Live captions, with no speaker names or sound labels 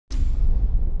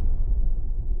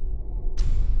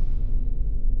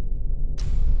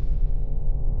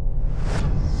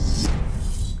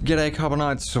G'day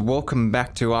Carbonites, welcome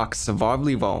back to Ark Survival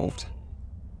Evolved.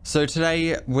 So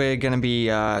today we're going to be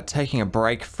taking a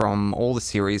break from all the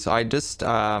series. I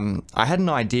had an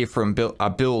idea for a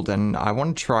build and I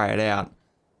want to try it out.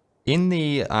 In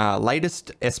the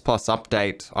latest S Plus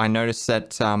update, I noticed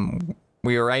that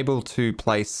we were able to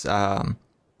place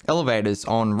elevators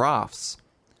on rafts.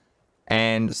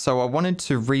 And so I wanted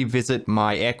to revisit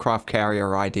my aircraft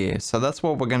carrier idea. So that's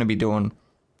what we're going to be doing.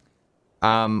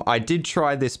 I did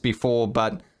try this before,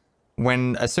 but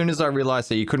as soon as I realized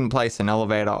that you couldn't place an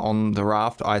elevator on the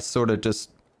raft, I sort of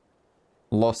just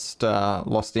lost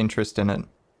interest in it.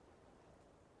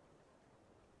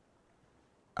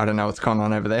 I don't know what's going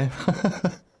on over there.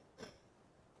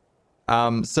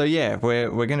 So yeah, we're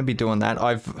going to be doing that.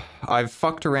 I've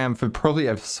fucked around for probably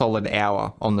a solid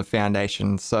hour on the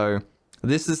foundation, so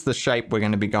this is the shape we're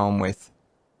going to be going with.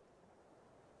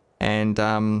 And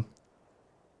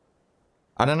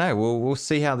I don't know, we'll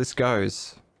see how this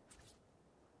goes.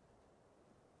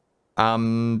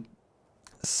 So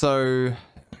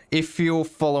if you're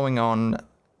following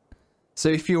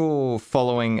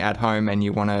at home and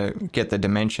you want to get the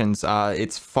dimensions,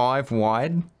 it's 5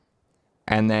 wide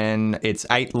and then it's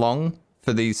 8 long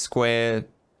for these square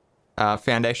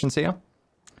foundations here.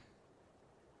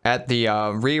 At the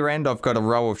rear end, I've got a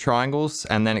row of triangles,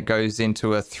 and then it goes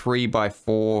into a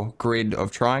 3x4 grid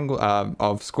of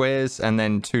of squares, and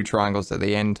then 2 triangles at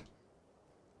the end.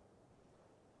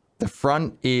 The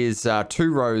front is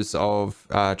 2 rows of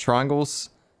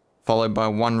triangles, followed by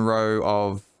 1 row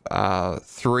of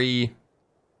 3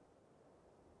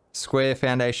 square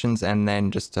foundations, and then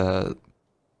just a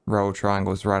row of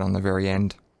triangles right on the very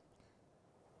end.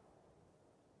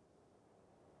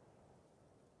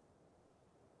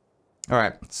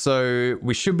 Alright, so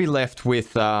we should be left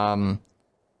with a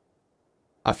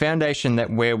foundation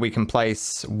where we can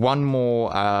place 1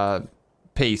 more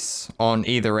piece on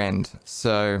either end.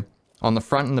 So on the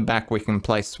front and the back we can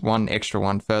place 1 extra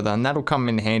one further, and that'll come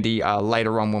in handy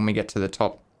later on when we get to the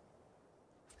top.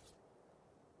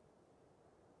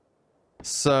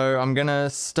 So I'm gonna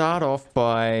start off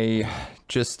by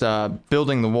just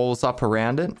building the walls up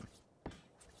around it.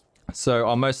 So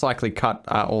I'll most likely cut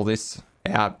all this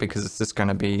out because it's just going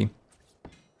to be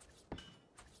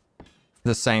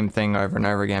the same thing over and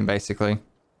over again, basically.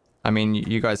 I mean,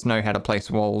 you guys know how to place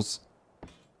walls.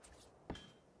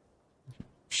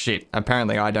 Shit,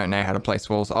 apparently I don't know how to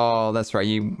place walls. Oh, that's right,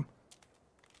 you...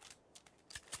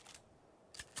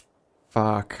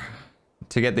 Fuck.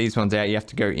 To get these ones out, you have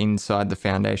to go inside the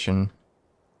foundation.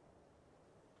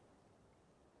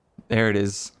 There it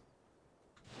is.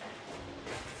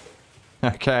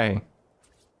 Okay.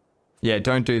 Yeah,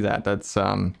 don't do that. That's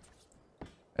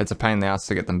it's a pain in the ass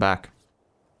to get them back.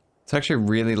 It's actually a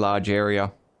really large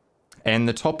area. And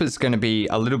the top is going to be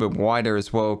a little bit wider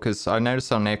as well, because I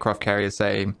noticed on aircraft carriers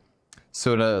they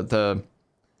sort of the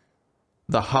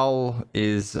hull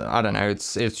is, I don't know,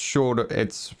 it's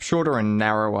shorter and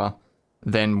narrower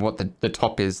than what the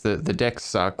top is. The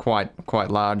decks are quite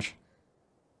large.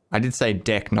 I did say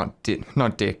deck, not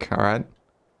dick, all right?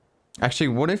 Actually,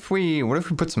 what if we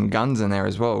put some guns in there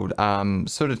as well?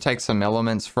 Sort of take some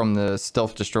elements from the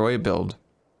stealth destroyer build.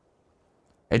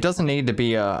 It doesn't need to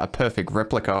be a perfect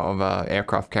replica of an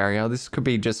aircraft carrier. This could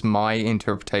be just my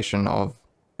interpretation of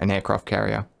an aircraft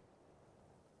carrier.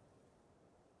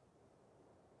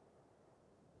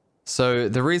 So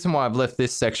the reason why I've left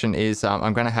this section is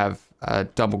I'm going to have a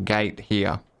double gate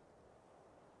here.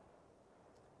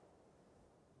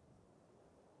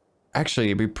 Actually,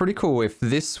 it'd be pretty cool if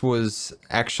this was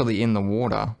actually in the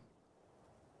water.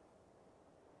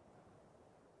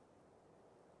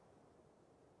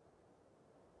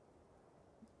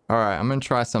 Alright, I'm gonna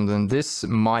try something. This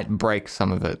might break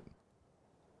some of it.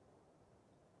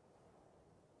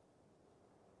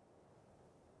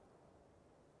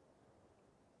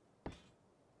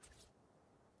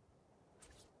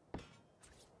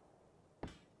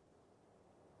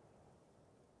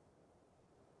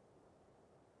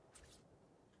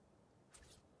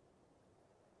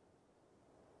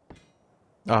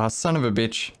 Ah, son of a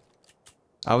bitch.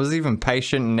 I was even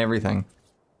patient and everything.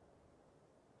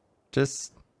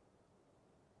 Just...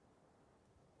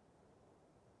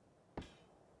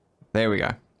 There we go.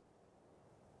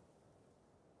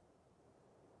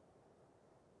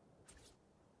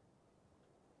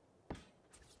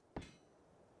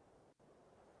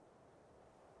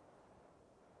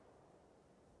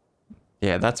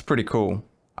 Yeah, that's pretty cool.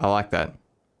 I like that.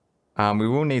 We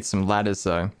will need some ladders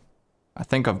though. I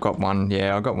think I've got one.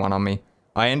 Yeah, I've got one on me.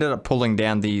 I ended up pulling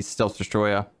down the stealth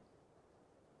destroyer.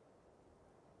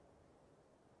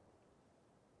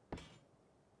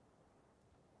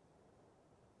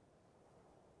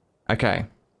 Okay.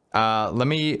 Let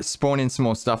me spawn in some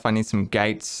more stuff. I need some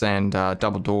gates and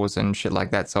double doors and shit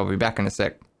like that, so I'll be back in a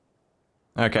sec.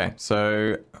 Okay,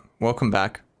 so welcome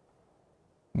back.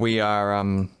 We are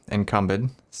encumbered,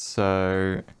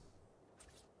 so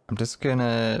I'm just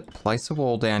gonna place a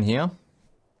wall down here.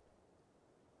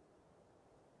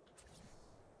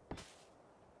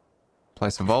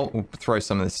 Place a vault. We'll throw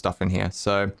some of this stuff in here.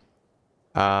 So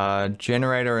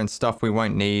generator and stuff we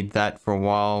won't need that for a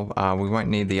while. We won't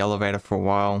need the elevator for a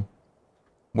while.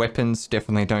 Weapons,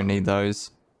 definitely don't need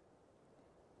those.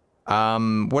 What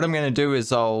I'm going to do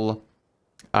is I'll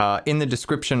in the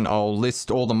description I'll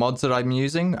list all the mods that I'm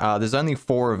using. There's only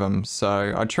 4 of them,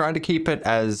 so I try to keep it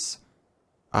as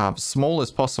small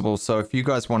as possible. So if you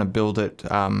guys want to build it,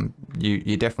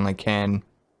 you definitely can.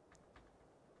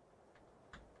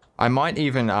 I might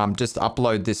even just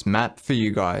upload this map for you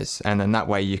guys, and then that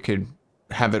way you could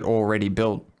have it already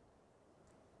built.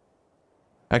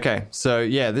 Okay, so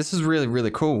yeah, this is really,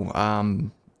 really cool. I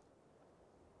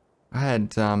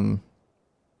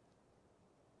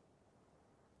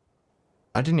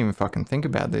didn't even fucking think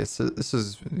about this. This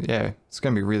is, yeah, it's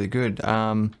gonna be really good.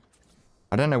 I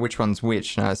don't know which one's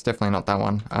which. No, it's definitely not that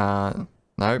one.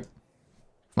 Nope.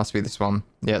 Must be this one.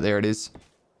 Yeah, there it is.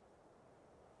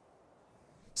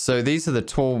 So these are the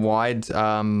tall, wide,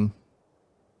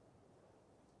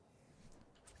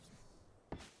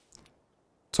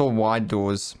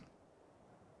 doors.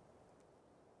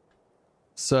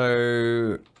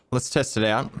 So let's test it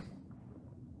out.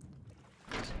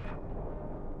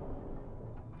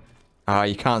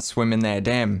 You can't swim in there,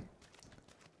 damn.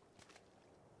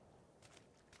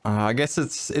 I guess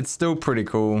it's still pretty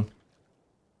cool.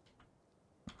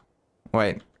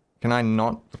 Wait, can I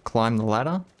not climb the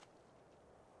ladder?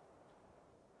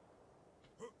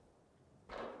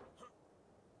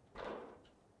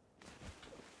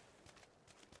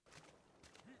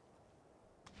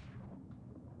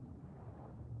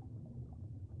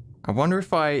 I wonder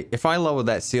if I lower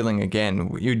that ceiling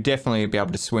again, you'd definitely be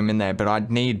able to swim in there, but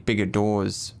I'd need bigger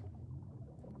doors.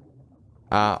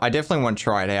 I definitely want to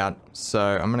try it out, so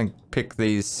I'm going to pick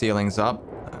these ceilings up.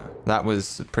 That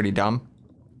was pretty dumb.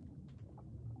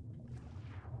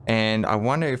 And I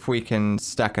wonder if we can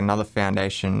stack another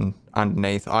foundation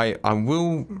underneath. I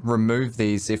will remove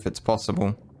these if it's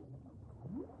possible.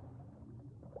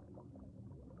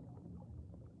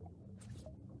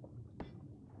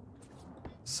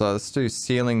 So let's do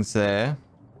ceilings there.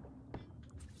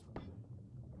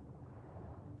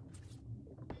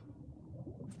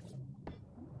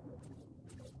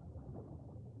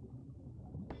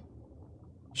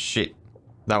 Shit.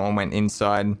 That one went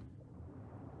inside.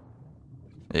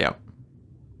 Yep.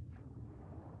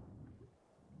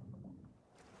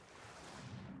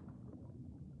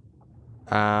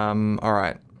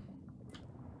 Alright.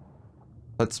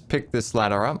 Let's pick this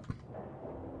ladder up.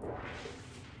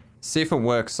 See if it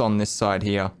works on this side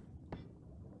here.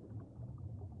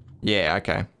 Yeah,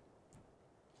 okay.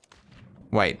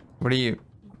 Wait, what are you...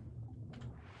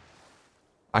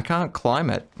 I can't climb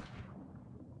it.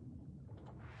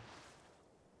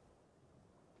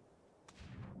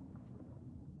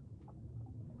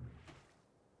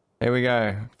 There we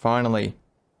go, finally.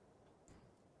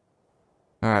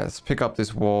 Alright, let's pick up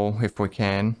this wall if we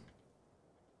can.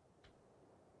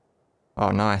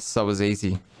 Oh, nice, that was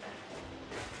easy.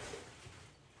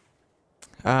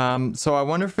 So I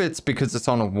wonder if it's because it's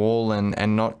on a wall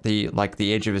and not the, like,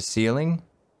 the edge of a ceiling.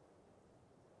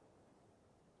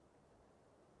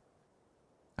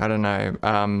 I don't know.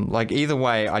 Like, either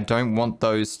way, I don't want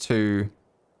those 2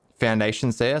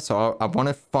 foundations there, so I want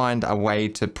to find a way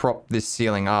to prop this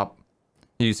ceiling up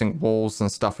using walls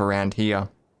and stuff around here.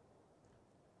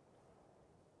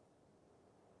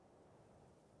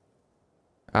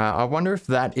 I wonder if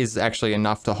that is actually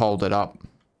enough to hold it up.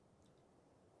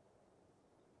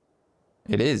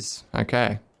 It is.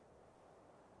 Okay.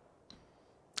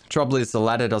 Trouble is the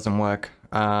ladder doesn't work.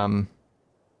 Yeah.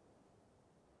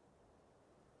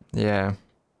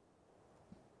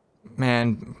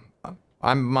 Man,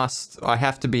 I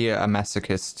have to be a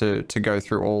masochist to go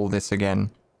through all this again.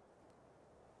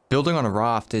 Building on a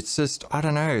raft, it's just, I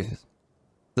don't know.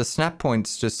 The snap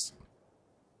points just...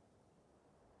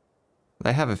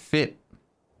 They have a fit.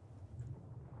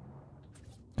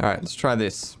 Alright, let's try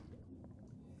this.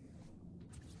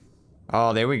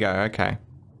 Oh, there we go, okay.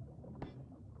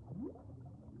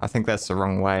 I think that's the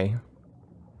wrong way.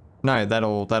 No,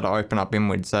 that'll open up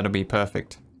inwards, that'll be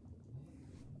perfect.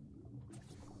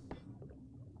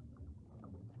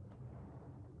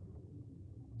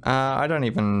 I don't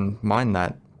even mind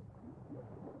that.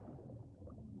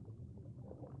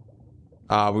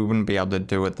 We wouldn't be able to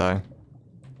do it though.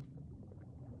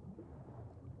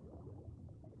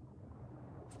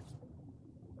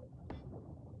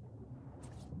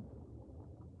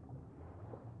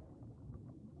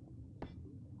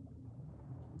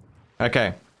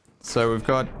 Okay, so we've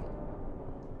got...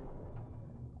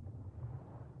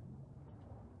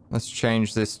 Let's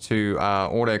change this to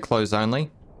auto close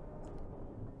only.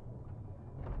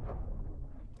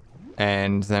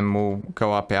 And then we'll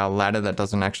go up our ladder that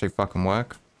doesn't actually fucking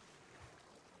work.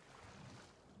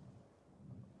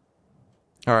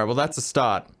 Alright, well that's a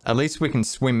start. At least we can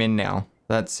swim in now.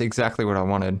 That's exactly what I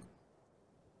wanted.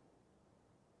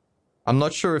 I'm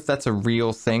not sure if that's a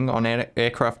real thing on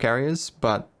aircraft carriers,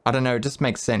 but I don't know, it just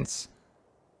makes sense.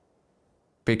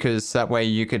 Because that way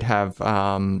you could have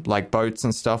like boats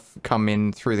and stuff come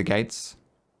in through the gates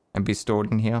and be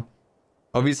stored in here.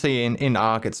 Obviously in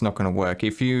Ark it's not going to work.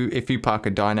 If you park a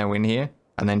dino in here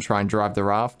and then try and drive the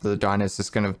raft, the dino's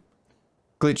just going to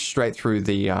glitch straight through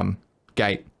the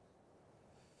gate.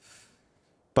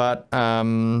 But I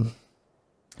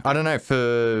don't know,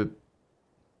 for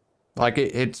like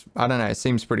it's I don't know, it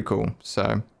seems pretty cool.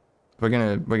 So we're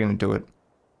gonna do it.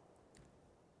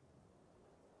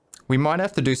 We might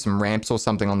have to do some ramps or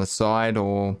something on the side,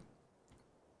 or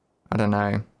I don't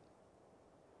know.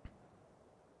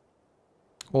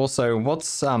 Also,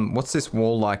 what's this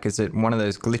wall like? Is it one of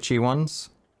those glitchy ones?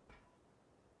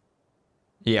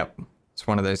 Yep, it's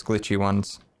one of those glitchy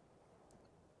ones.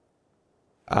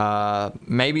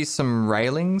 Maybe some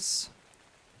railings.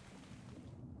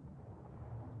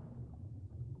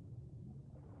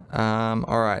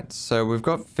 Alright, so we've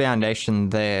got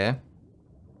foundation there.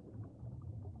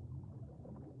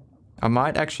 I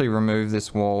might actually remove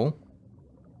this wall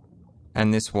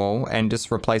and this wall and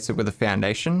just replace it with a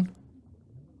foundation.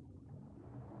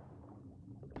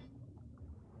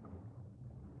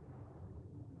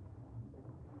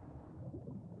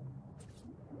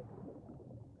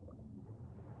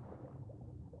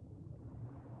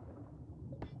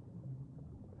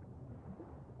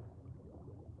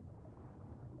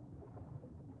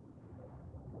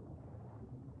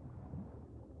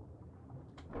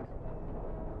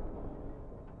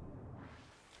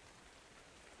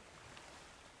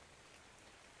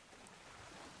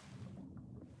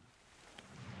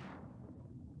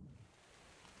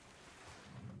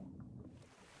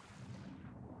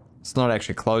 It's not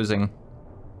actually closing.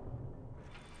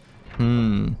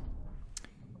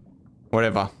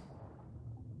 Whatever.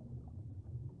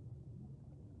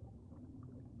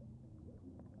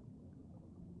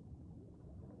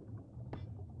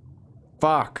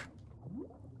 Fuck.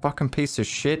 Fucking piece of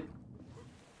shit.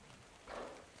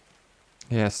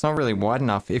 Yeah, it's not really wide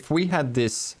enough. If we had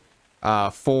this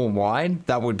 4 wide,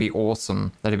 that would be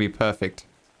awesome. That'd be perfect.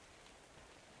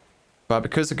 But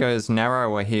because it goes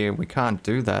narrower here, we can't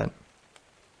do that.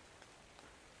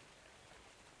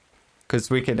 Because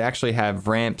we could actually have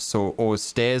ramps or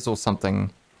stairs or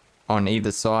something on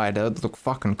either side. That would look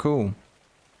fucking cool.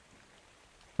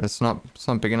 But it's not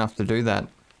big enough to do that.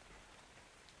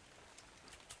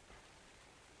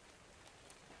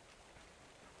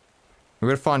 We've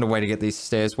got to find a way to get these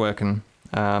stairs working.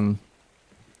 I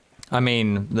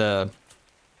mean, the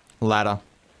ladder.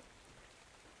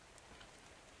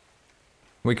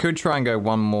 We could try and go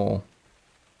one more.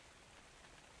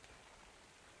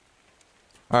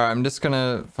 Alright, I'm just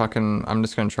gonna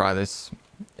try this.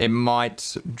 It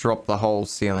might drop the whole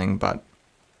ceiling, but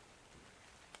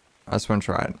I just want to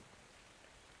try it.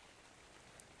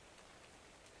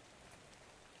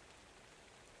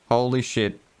 Holy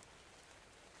shit.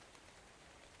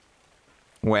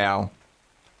 Wow.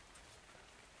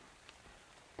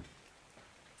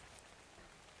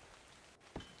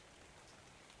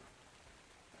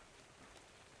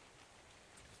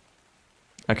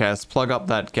 Okay, let's plug up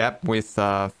that gap with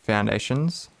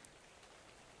foundations.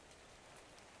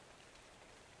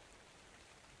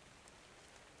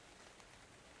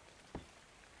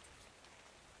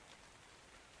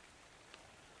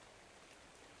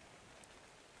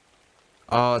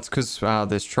 Oh, it's because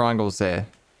there's triangles there.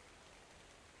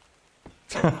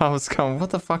 I was going, what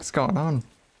the fuck's going on?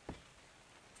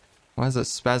 Why is it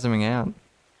spasming out?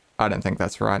 I don't think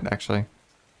that's right, actually.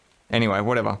 Anyway,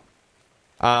 whatever.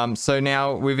 So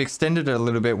now we've extended it a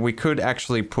little bit. We could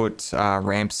actually put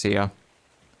ramps here.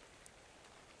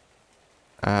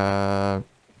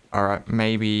 Alright,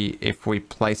 maybe if we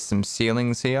place some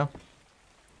ceilings here.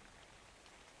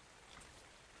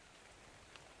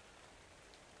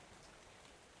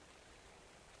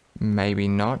 Maybe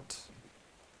not.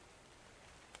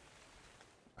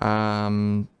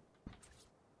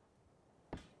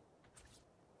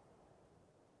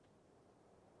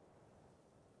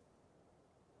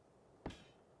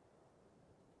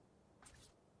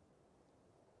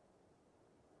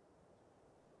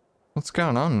 What's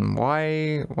going on?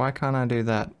 Why can't I do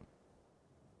that?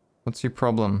 What's your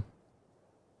problem?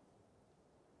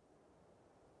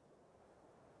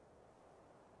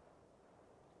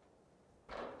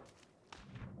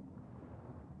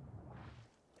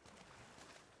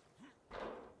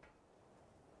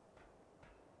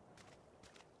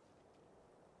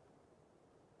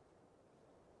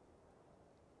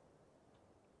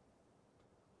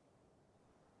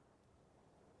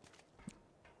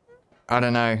 I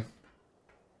don't know.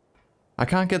 I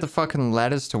can't get the fucking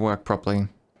ladders to work properly.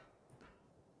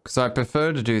 Because I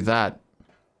prefer to do that.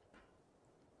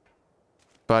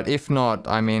 But if not,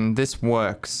 I mean, this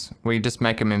works. We just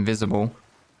make them invisible.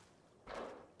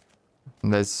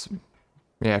 And there's,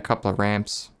 yeah, a couple of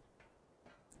ramps.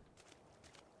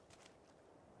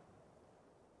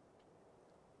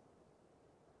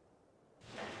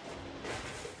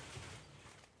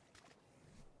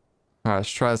 Alright, let's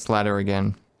try this ladder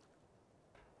again.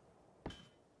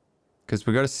 Because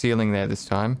we got a ceiling there this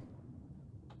time.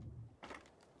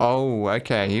 Oh,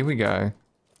 okay, here we go.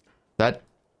 That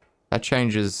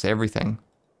changes everything.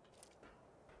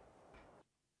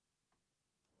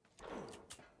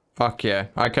 Fuck yeah.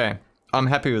 Okay. I'm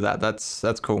happy with that.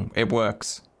 That's cool. It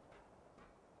works.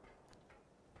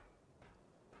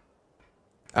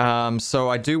 So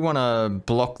I do want to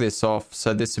block this off,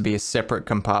 so this would be a separate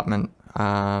compartment.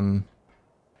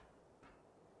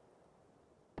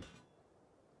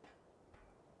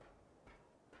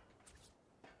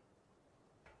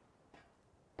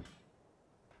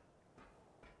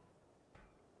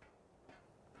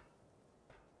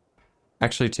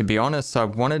 Actually, to be honest, I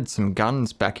wanted some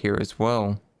guns back here as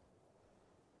well.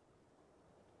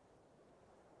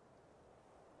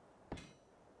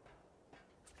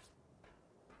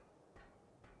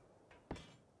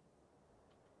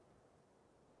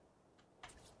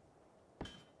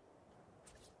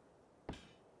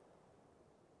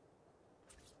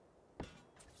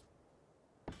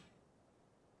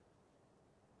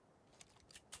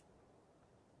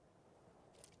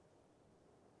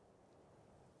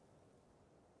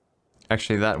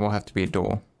 Actually, that will have to be a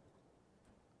door.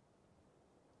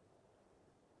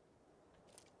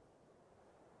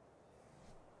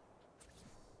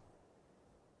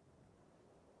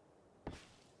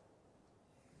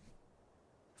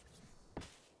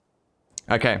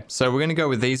 Okay, so we're going to go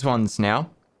with these ones now.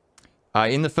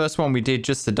 In the first one, we did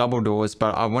just the double doors,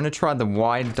 but I want to try the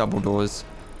wide double doors.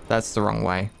 That's the wrong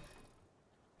way.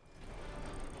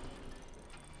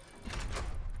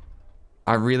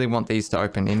 I really want these to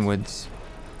open inwards.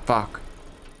 Fuck.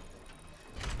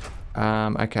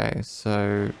 Okay,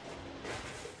 so...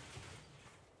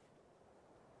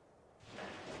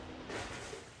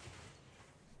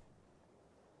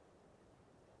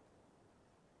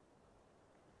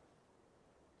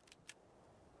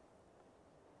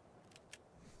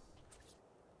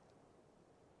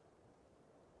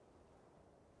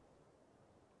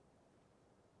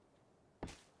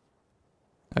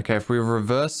 Okay, if we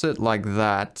reverse it like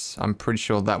that, I'm pretty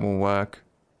sure that will work.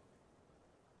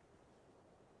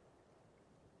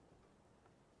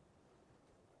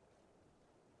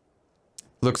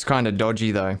 Looks kind of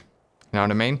dodgy though. You know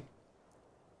what I mean?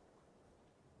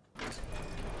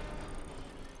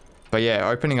 But yeah,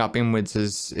 opening up inwards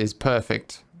is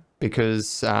perfect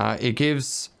because it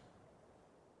gives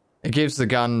the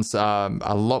guns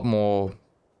a lot more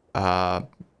I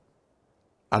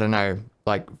don't know,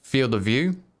 like field of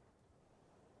view.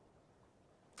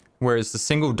 Whereas the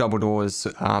single double doors,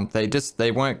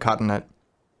 they weren't cutting it.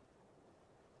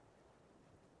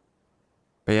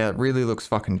 But yeah, it really looks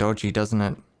fucking dodgy, doesn't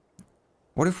it?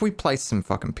 What if we place some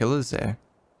fucking pillars there?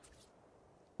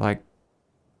 Like,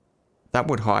 that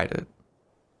would hide it.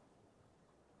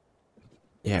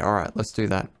 Yeah, alright, let's do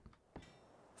that.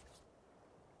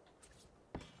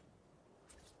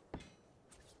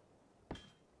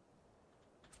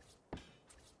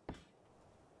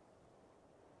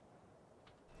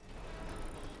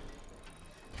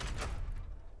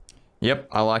 Yep,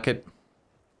 I like it.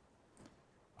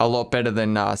 A lot better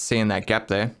than seeing that gap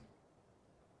there.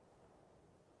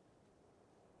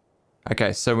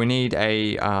 Okay, so we need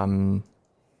a, I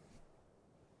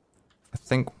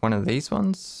think one of these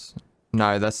ones?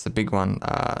 No, that's the big one.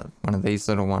 One of these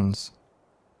little ones.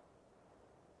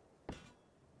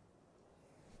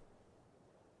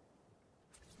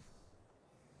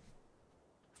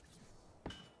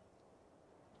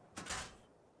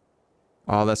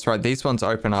 Oh, that's right. These ones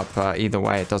open up either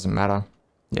way. It doesn't matter.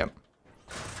 Yep.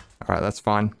 All right, that's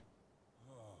fine.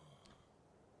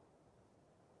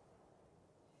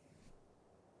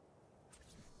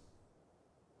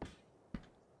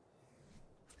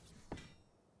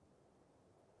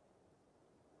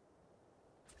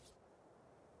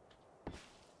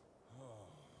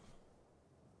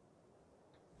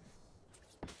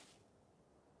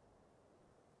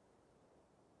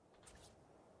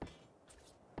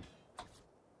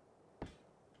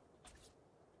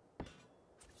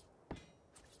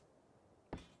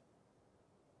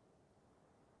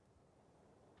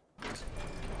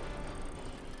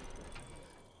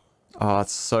 Oh,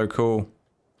 it's so cool.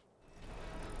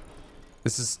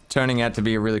 This is turning out to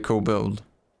be a really cool build.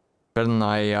 Better than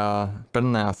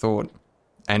I thought.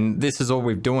 And this is all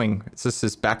we're doing. It's just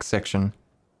this back section.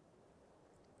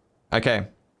 Okay.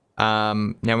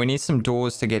 Now we need some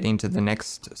doors to get into the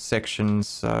next section,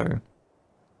 so...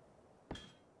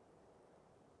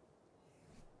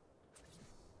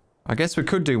 I guess we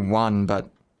could do one, but...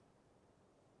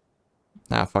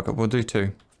 Nah, fuck it. We'll do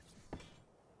two.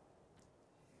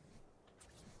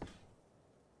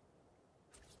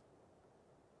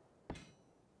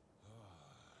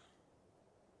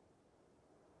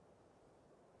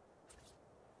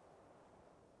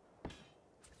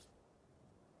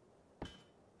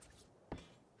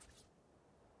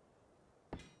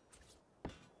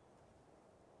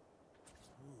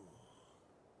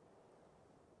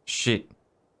 Shit.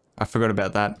 I forgot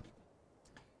about that.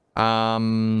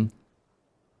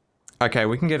 Okay,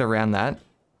 we can get around that.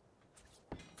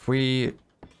 If we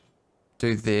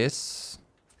do this...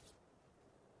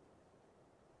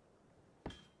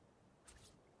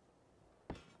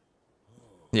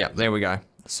 Yeah, there we go.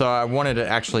 So I wanted it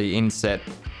actually inset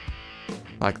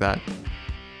like that.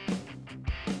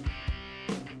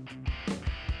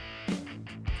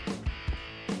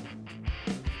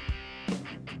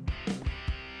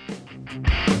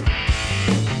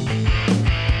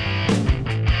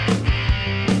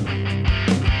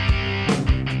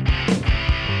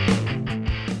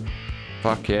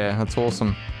 Fuck yeah, that's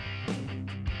awesome.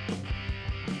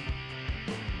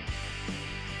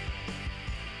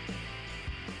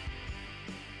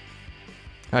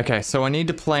 Okay, so I need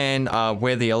to plan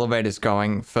where the elevator's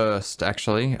going first,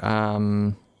 actually.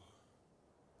 So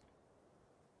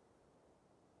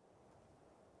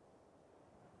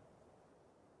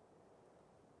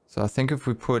I think if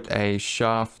we put a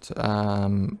shaft...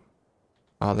 oh,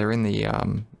 they're in the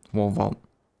wall vault.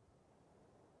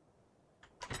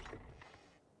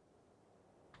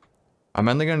 I'm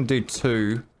only going to do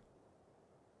two.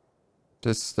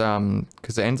 Just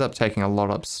because it ends up taking a lot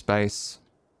of space.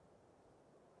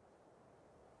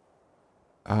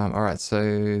 Alright,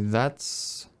 so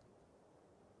that's...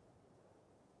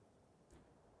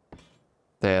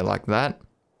 there, like that.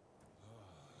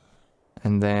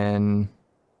 And then...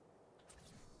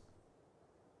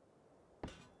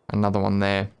 another one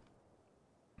there.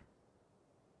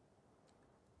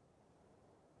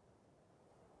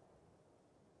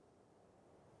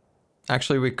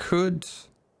 Actually, we could...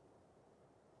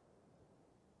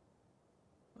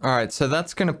 Alright, so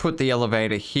that's going to put the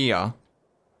elevator here.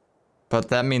 But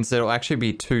that means there'll actually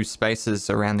be two spaces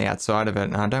around the outside of it,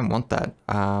 and I don't want that.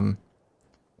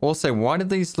 Also, why do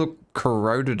these look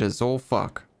corroded as all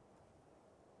fuck?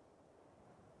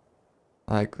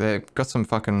 Like, they've got some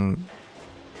fucking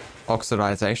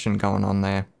oxidization going on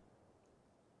there.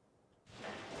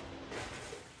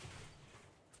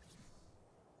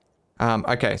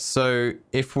 Okay, so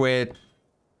if we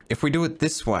do it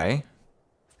this way,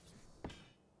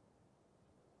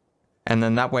 and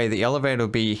then that way the elevator will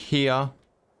be here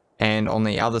and on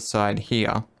the other side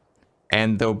here,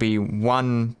 and there'll be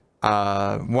one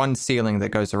ceiling that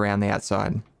goes around the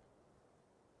outside.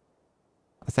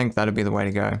 I think that'd be the way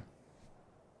to go.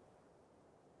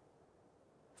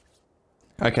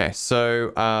 Okay,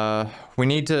 so we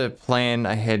need to plan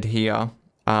ahead here.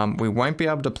 We won't be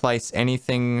able to place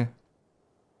anything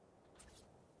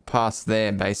past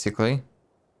there, basically.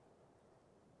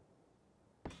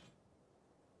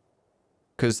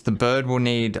 Because the bird will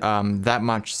need that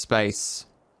much space.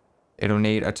 It'll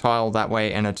need a tile that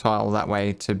way and a tile that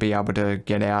way to be able to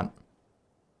get out.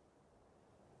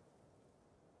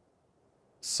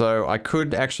 So I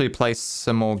could actually place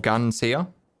some more guns here.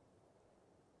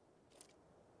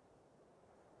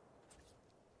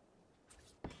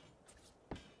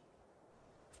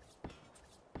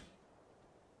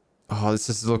 Oh, this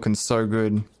is looking so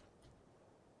good.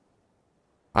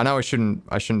 I know I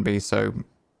shouldn't be so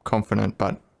confident,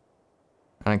 but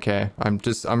I don't care.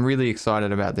 I'm really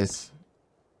excited about this.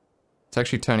 It's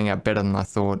actually turning out better than I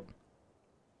thought.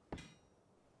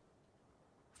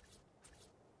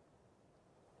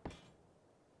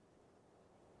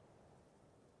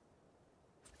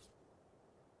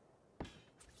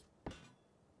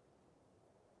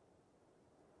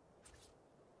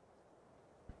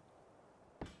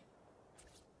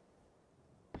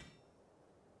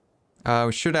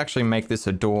 We should actually make this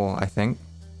a door, I think.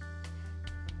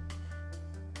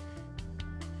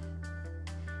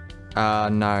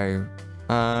 No.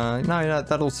 No,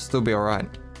 that'll still be alright.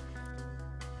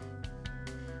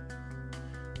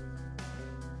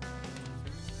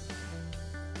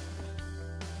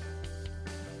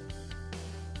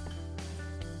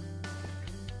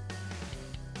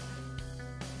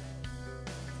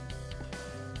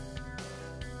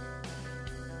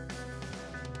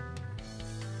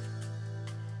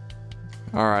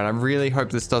 Alright, I really hope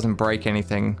this doesn't break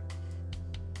anything.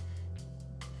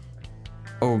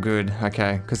 Oh, good.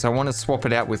 Okay, because I want to swap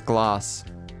it out with glass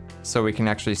so we can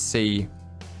actually see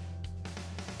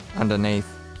underneath.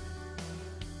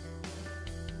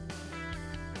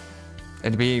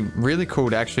 It'd be really cool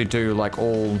to actually do like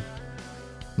all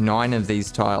 9 of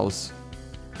these tiles,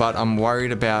 but I'm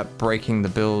worried about breaking the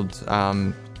build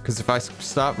because if I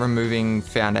start removing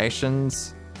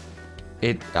foundations,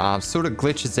 it sort of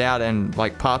glitches out and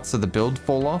like parts of the build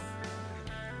fall off.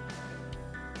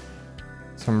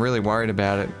 So I'm really worried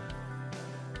about it.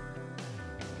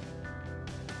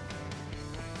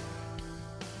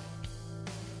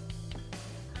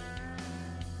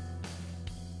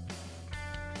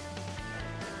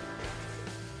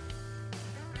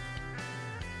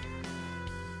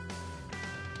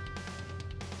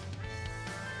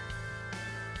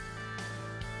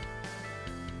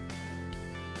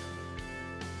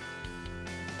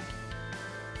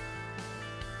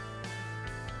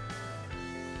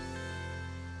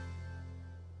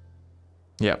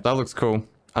 Yeah, that looks cool.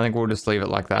 I think we'll just leave it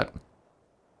like that.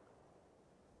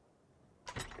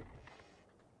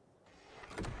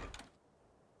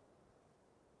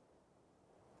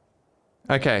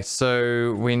 Okay,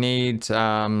 so we need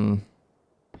a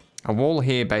wall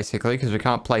here basically because we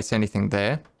can't place anything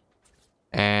there.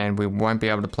 And we won't be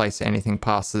able to place anything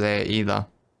past there either.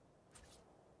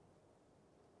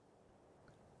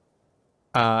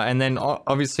 And then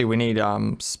obviously we need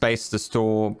space to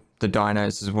store the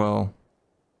dinos as well.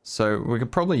 So we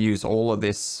could probably use all of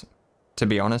this, to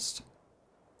be honest.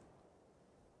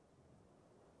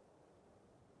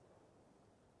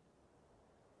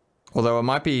 Although it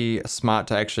might be smart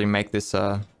to actually make this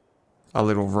a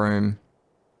little room.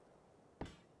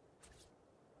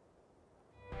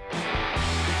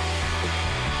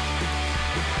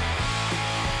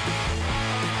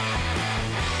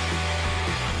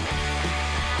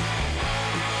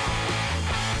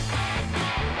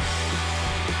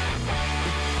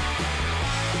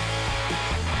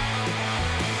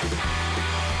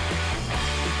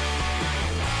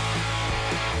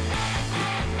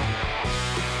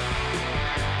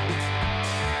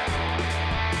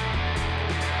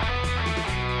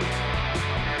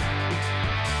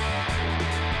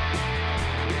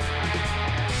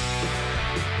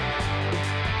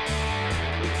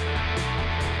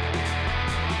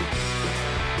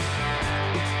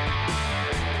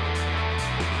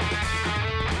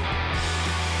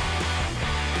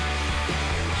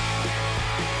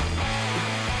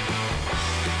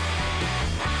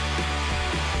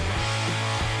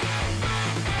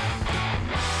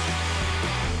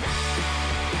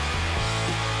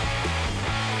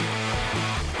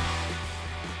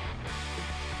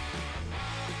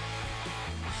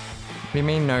 What do you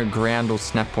mean no ground or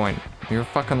snap point? You're a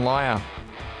fucking liar.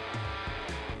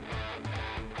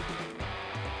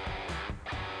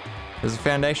 There's a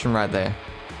foundation right there.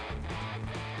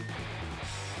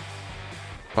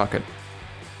 Fuck it.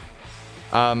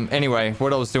 Anyway,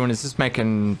 what I was doing is just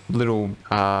making little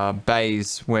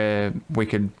bays where we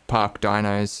could park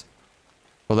dinos.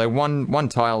 Although one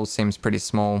tile seems pretty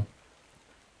small.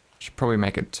 Should probably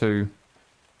make it 2.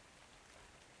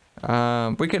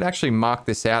 We could actually mark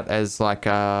this out as like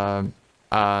a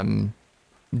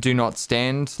do not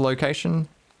stand location.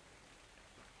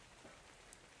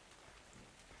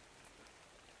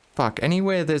 Fuck,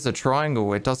 anywhere there's a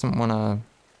triangle, it doesn't want to...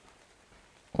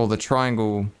 Or the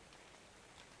triangle...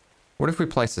 What if we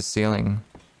place a ceiling?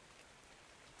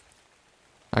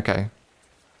 Okay.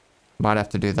 Might have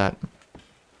to do that.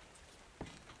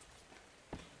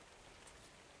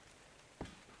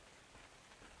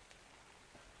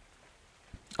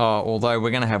 Oh, although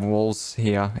we're going to have walls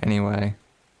here anyway.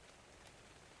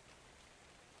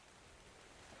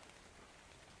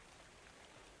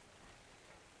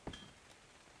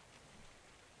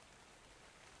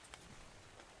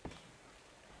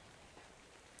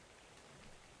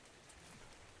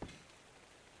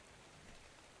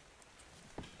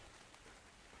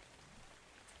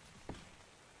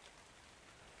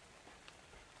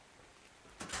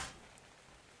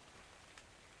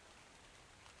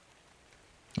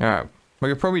 Alright, we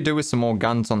could probably do with some more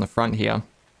guns on the front here.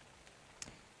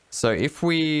 So if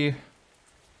we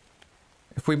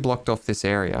blocked off this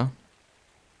area,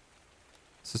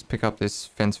 let's just pick up this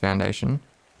fence foundation.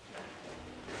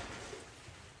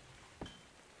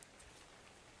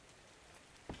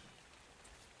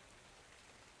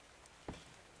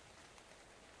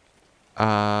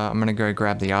 I'm gonna go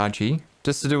grab the RG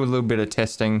just to do a little bit of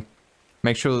testing,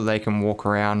 make sure that they can walk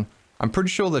around. I'm pretty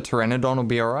sure the Pteranodon will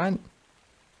be alright.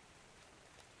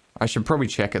 I should probably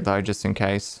check it though, just in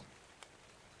case.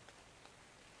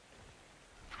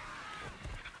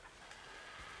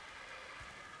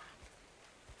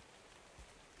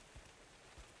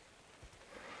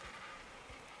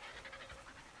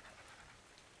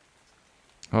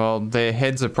 Well, their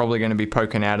heads are probably going to be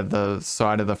poking out of the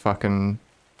side of the fucking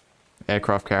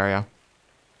aircraft carrier.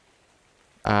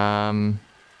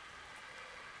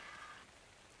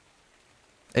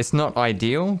 It's not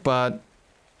ideal, but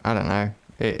I don't know.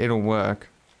 It'll work.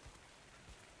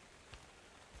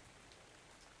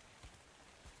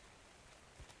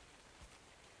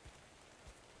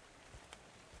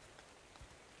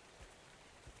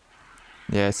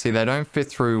 Yeah, see, they don't fit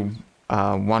through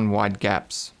one wide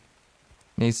gaps.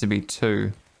 Needs to be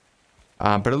two.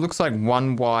 But it looks like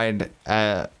one wide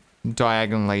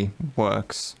diagonally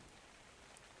works.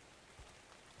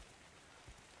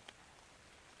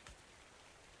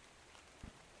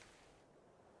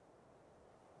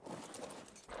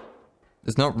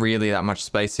 There's not really that much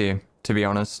space here, to be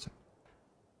honest,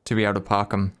 to be able to park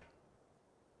them.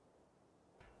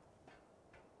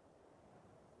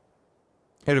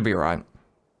 It'll be right.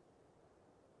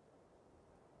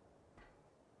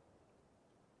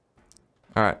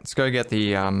 Alright, let's go get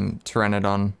the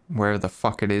Pteranodon, wherever the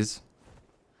fuck it is.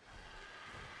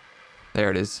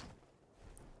 There it is.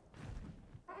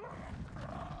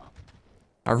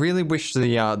 I really wish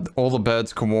the all the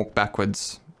birds could walk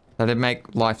backwards. That'd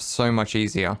make life so much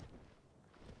easier.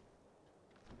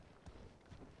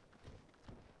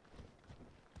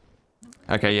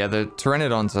 Okay, yeah, the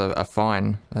Pteranodons are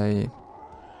fine.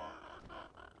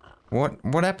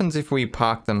 What happens if we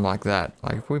park them like that?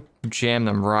 Like, if we jam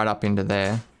them right up into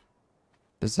there,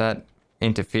 does that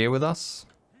interfere with us?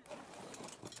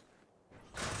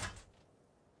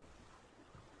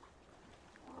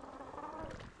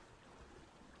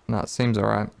 No, it seems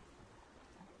alright.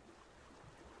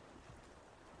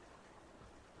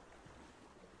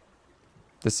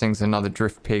 This thing's another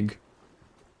drift pig.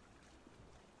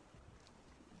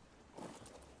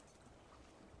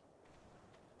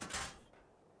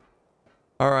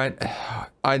 Alright,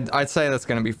 I'd say that's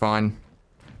going to be fine.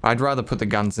 I'd rather put the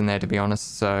guns in there, to be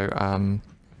honest, so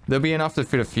there'll be enough to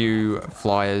fit a few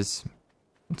flyers.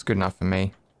 It's good enough for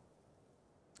me.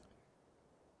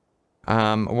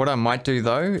 What I might do,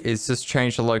 though, is just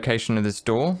change the location of this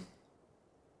door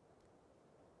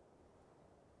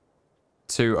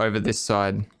to over this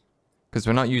side, because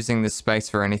we're not using this space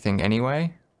for anything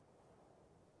anyway.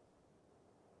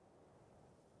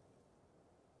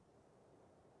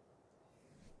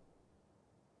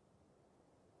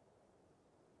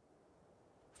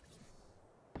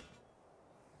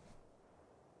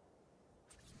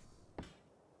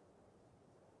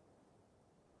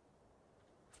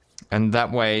 And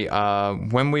that way,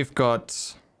 when we've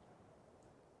got...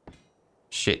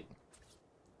 Shit.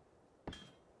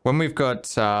 When we've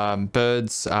got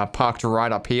birds parked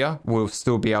right up here, we'll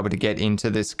still be able to get into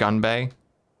this gun bay.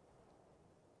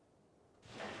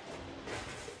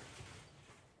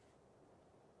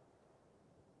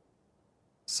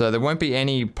 So there won't be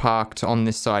any parked on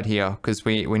this side here, because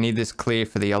we need this clear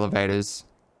for the elevators.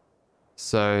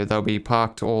 So they'll be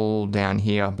parked all down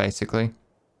here, basically.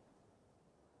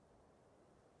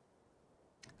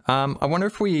 I wonder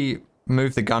if we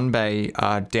move the gun bay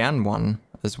down one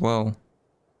as well.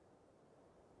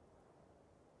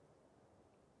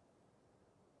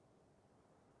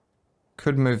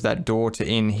 Could move that door to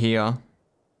in here.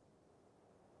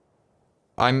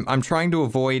 I'm trying to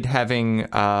avoid having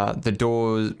the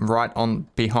doors right on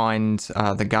behind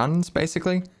the guns,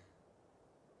 basically.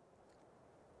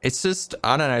 It's just,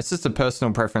 I don't know, it's just a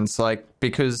personal preference, like,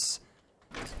 because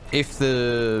if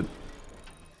the...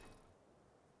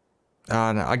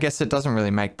 no, I guess it doesn't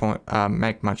really make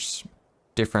much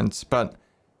difference, but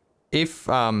if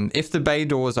the bay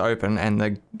doors are open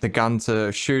and the guns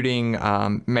are shooting,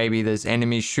 maybe there's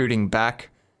enemies shooting back,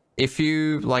 if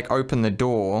you like open the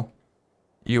door,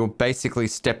 you're basically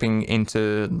stepping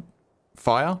into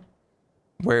fire.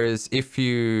 Whereas if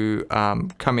you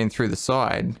come in through the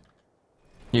side,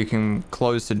 you can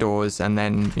close the doors and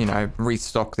then, you know,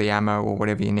 restock the ammo or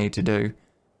whatever you need to do.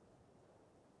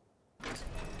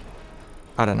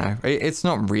 I don't know. It's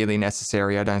not really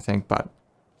necessary, I don't think, but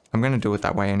I'm going to do it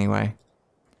that way anyway.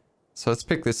 So let's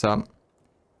pick this up.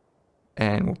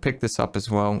 And we'll pick this up as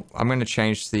well. I'm going to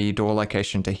change the door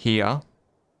location to here.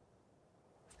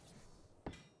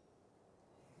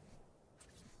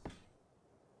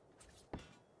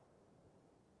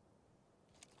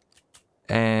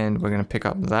 And we're going to pick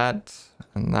up that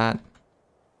and that.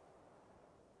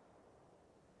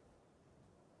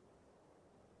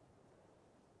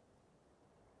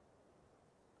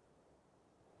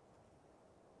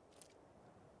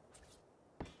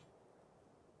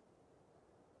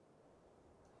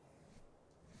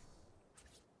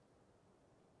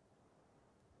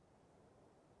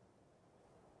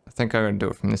 I think I'm going to do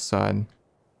it from this side.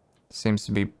 Seems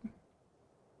to be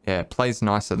Yeah, it plays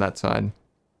nicer that side.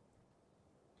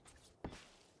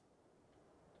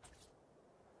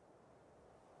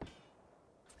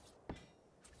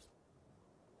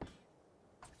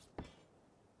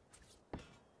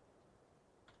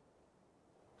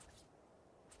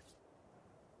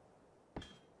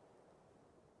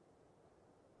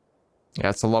 Yeah,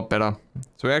 it's a lot better.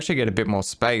 So we actually get a bit more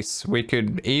space. We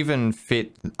could even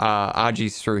fit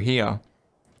RGs through here.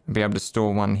 Be able to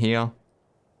store one here.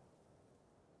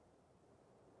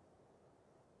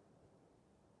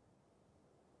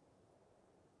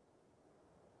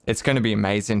 It's going to be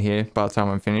amazing here by the time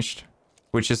I'm finished.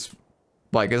 Which is,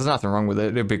 like, there's nothing wrong with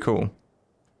it. It'll be cool.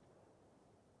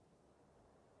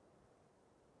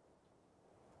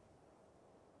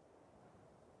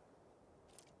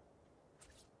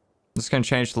 Just going to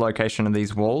change the location of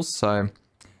these walls. So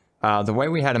the way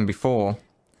we had them before,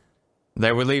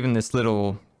 they were leaving this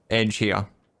little edge here.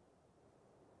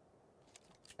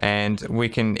 And we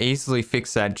can easily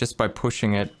fix that just by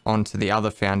pushing it onto the other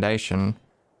foundation.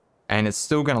 And it's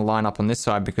still going to line up on this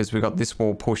side because we got this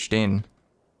wall pushed in.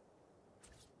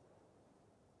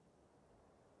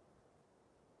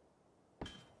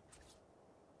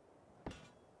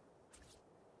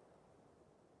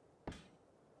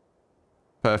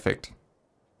 Perfect.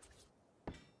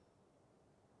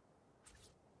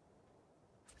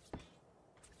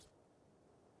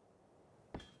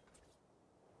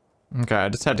 Okay, I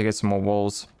just had to get some more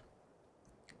walls.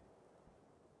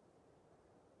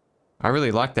 I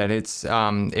really like that. It's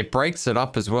it breaks it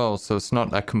up as well, so it's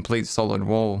not a complete solid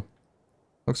wall.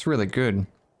 Looks really good.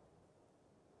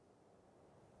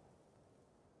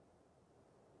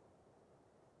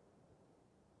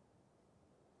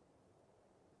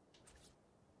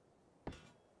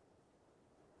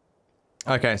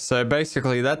 Okay, so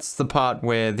basically that's the part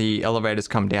where the elevators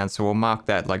come down, so we'll mark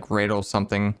that like red or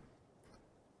something.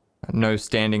 No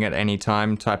standing at any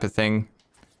time type of thing.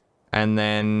 And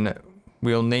then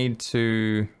we'll need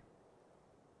to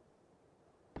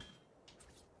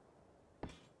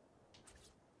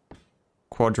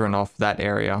quadrant off that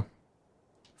area.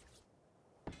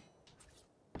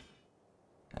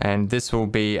 And this will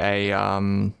be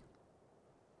a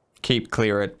keep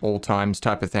clear at all times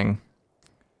type of thing.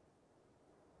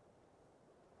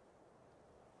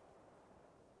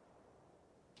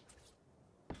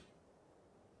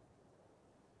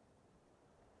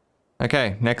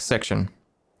 Okay, next section.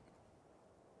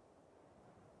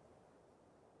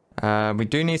 We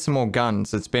do need some more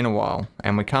guns. It's been a while.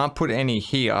 And we can't put any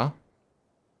here.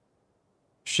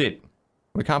 Shit.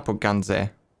 We can't put guns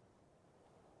there.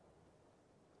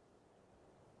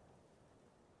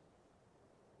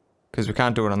 Because we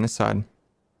can't do it on this side.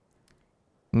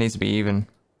 It needs to be even.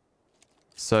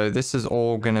 So this is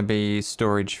all going to be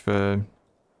storage for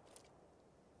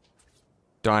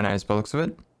dinos by the looks of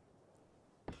it.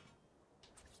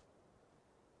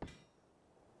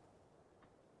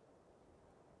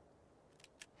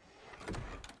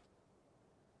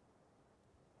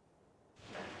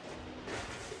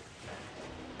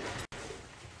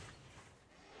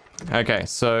 Okay,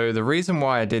 so the reason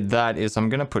why I did that is I'm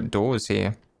going to put doors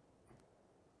here.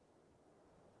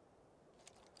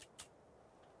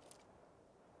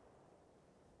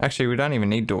 Actually, we don't even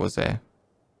need doors there.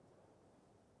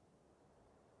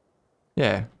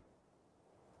 Yeah.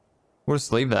 We'll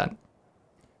just leave that.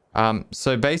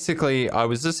 So basically, I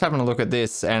was just having a look at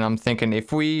this, and I'm thinking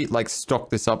if we, like, stock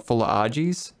this up full of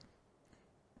RGs,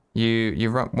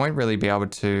 you won't really be able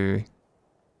to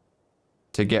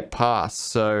get past.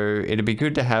 So it'd be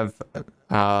good to have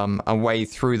a way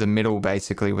through the middle,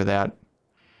 basically, without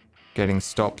getting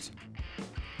stopped.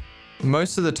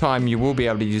 Most of the time, you will be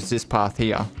able to use this path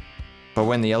here, but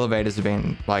when the elevators have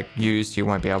been, like, used, you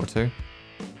won't be able to.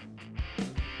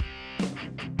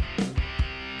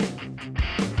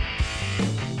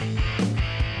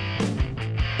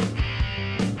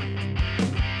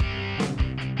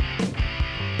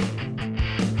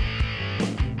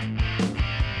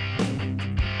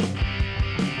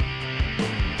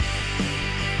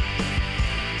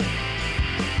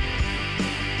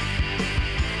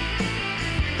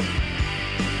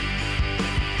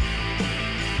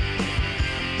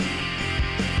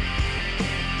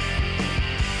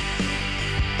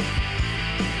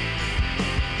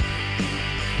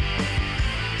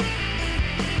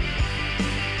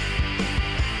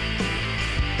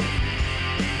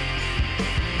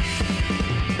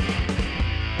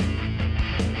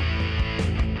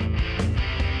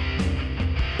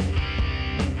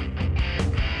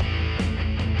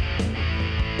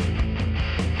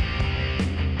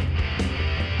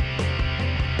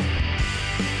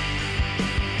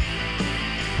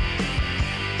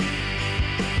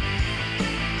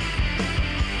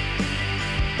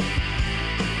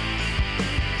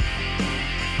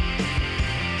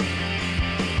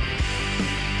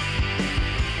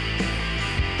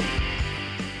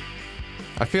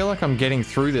 I feel like I'm getting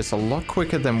through this a lot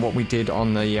quicker than what we did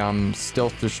on the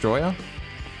stealth destroyer.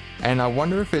 And I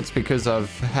wonder if it's because I've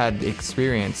had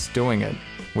experience doing it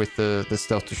with the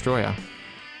stealth destroyer.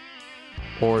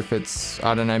 Or if it's,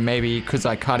 I don't know, maybe because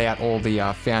I cut out all the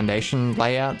foundation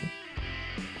layout.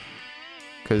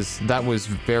 Because that was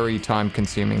very time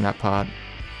consuming, that part.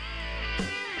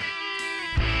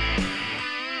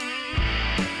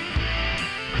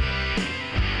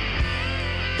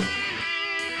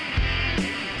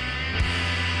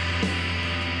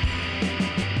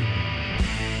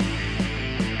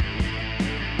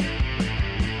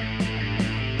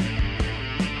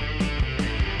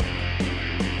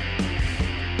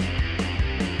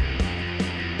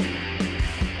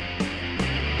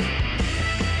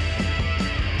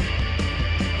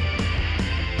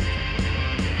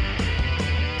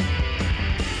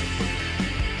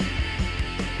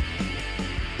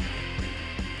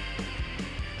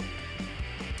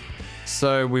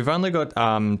 So we've only got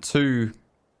two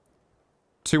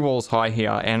walls high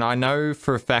here, and I know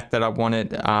for a fact that I want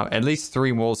it at least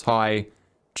 3 walls high,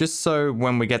 just so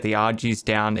when we get the RGs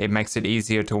down, it makes it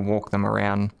easier to walk them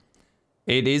around.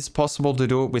 It is possible to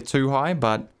do it with 2 high,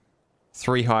 but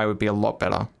 3 high would be a lot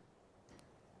better.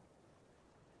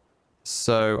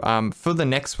 So for the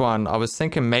next one, I was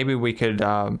thinking maybe we could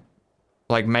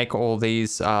like make all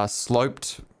these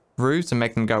sloped roofs and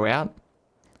make them go out.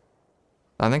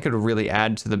 I think it'll really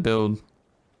add to the build.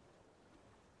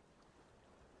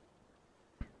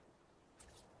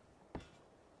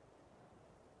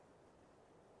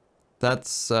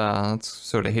 That's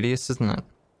sort of hideous, isn't it?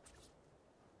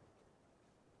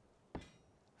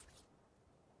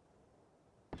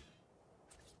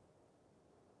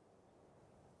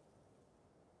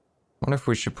 Wonder if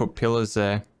we should put pillars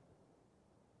there.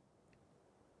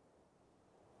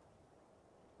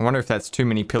 I wonder if that's too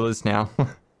many pillars now.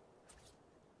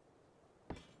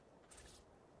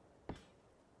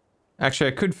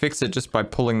 Actually, I could fix it just by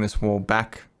pulling this wall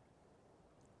back.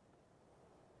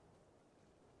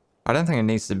 I don't think it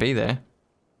needs to be there.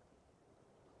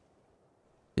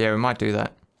 Yeah, we might do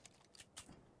that.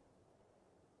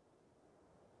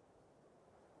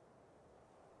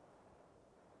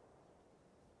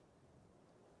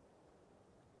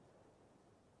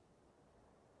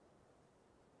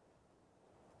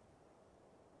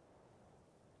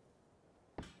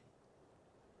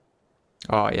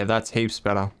 Oh yeah, that's heaps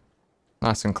better.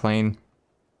 Nice and clean.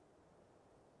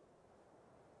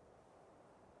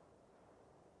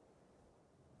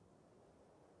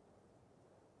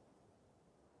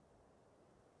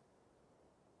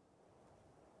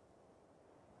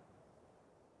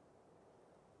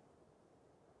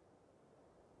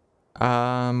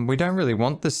 We don't really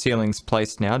want the ceilings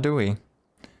placed now, do we?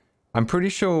 I'm pretty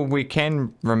sure we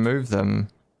can remove them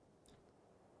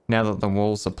now that the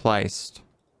walls are placed.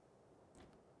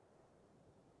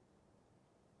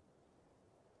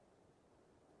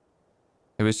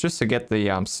 It was just to get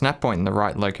the snap point in the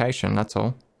right location, that's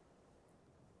all.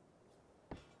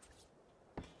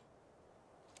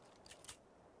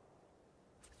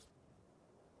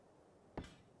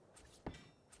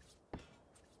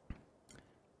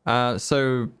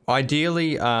 So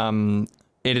ideally,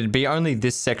 it'd be only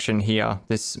this section here,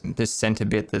 this center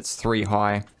bit that's 3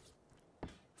 high.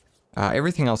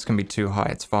 Everything else can be 2 high,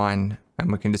 it's fine.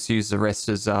 And we can just use the rest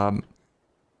as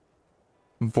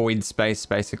void space,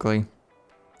 basically.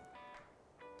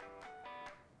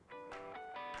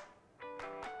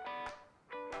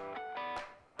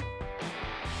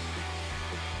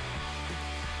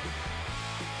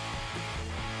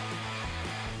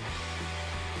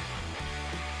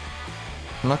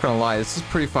 I'm not gonna lie, this is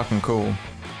pretty fucking cool.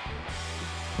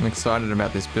 I'm excited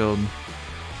about this build.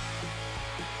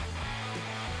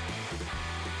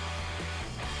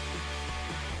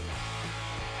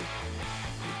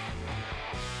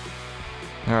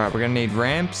 Alright, we're gonna need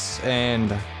ramps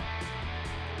and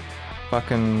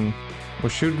fucking... Well,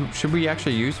 should we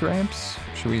actually use ramps?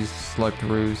 Should we slope the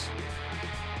roofs?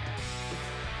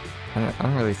 I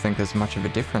don't really think there's much of a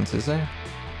difference, is there?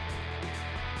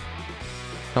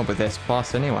 Not with S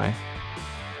Plus anyway.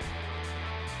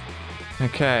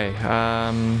 Okay,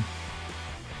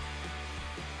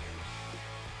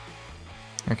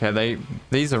 okay,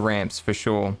 these are ramps for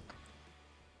sure.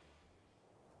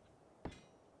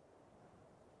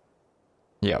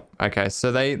 Yep, okay,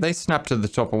 so they snap to the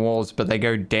top of walls, but they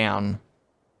go down,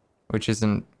 which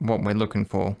isn't what we're looking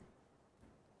for.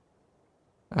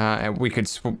 And we could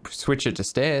switch it to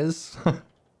stairs.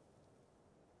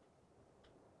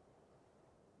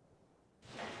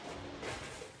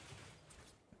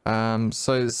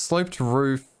 So sloped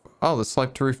roof... Oh, the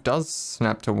sloped roof does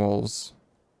snap to walls.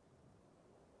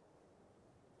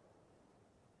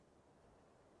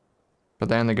 But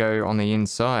they only go on the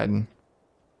inside.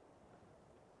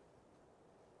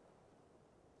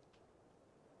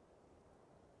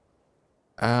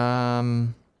 I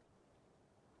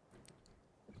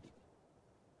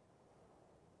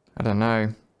don't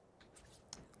know.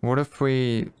 What if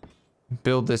we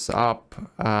build this up,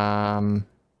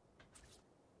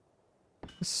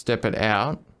 step it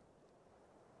out.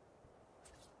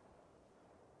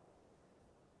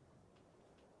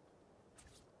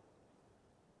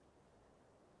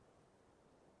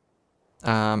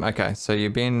 Okay, so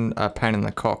you're being a pain in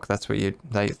the cock. That's what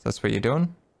you're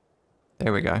doing.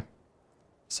 There we go.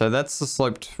 So that's the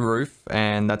sloped roof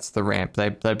and that's the ramp. They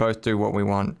both do what we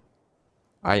want.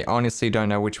 I honestly don't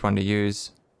know which one to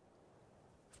use.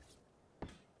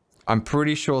 I'm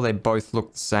pretty sure they both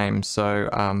look the same,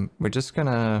 so we're just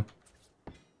gonna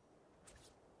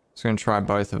try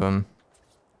both of them.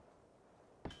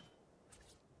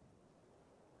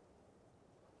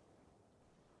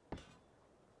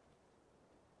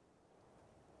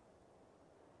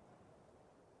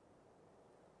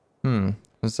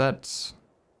 Was that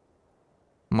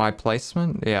my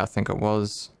placement? Yeah, I think it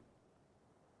was.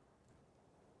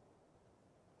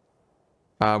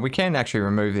 We can actually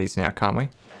remove these now, can't we?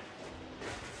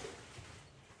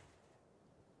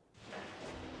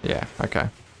 Yeah, okay.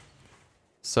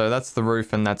 So that's the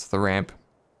roof and that's the ramp.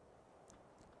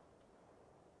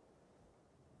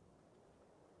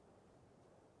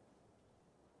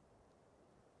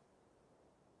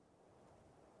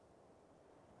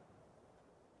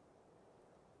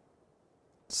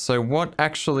 So what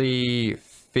actually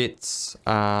fits,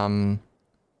 hang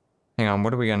on,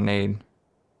 what are we gonna need?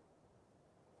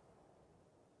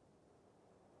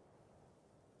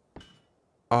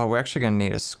 Oh, we're actually gonna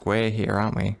need a square here,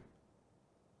 aren't we?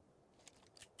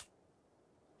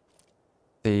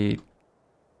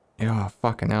 Oh,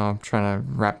 fucking hell, I'm trying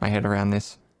to wrap my head around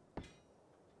this.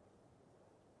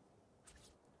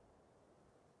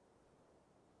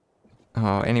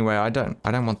 Oh, anyway, I don't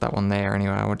want that one there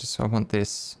anyway. I want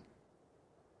this.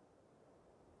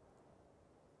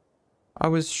 I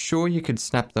was sure you could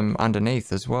snap them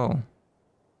underneath as well.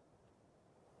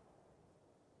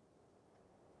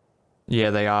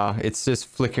 Yeah, they are. It's just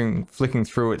flicking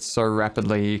through it so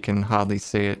rapidly you can hardly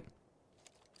see it.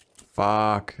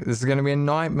 Fuck, this is gonna be a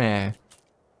nightmare.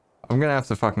 I'm gonna have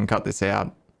to fucking cut this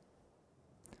out.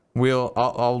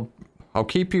 I'll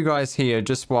keep you guys here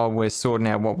just while we're sorting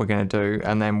out what we're gonna do,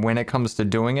 and then when it comes to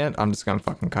doing it, I'm just gonna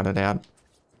fucking cut it out.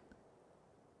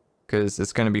 Because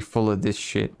it's gonna be full of this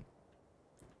shit.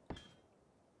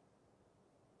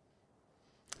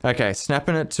 Okay,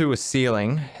 snapping it to a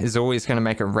ceiling is always gonna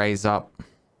make it raise up.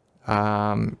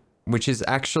 Which is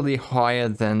actually higher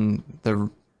than the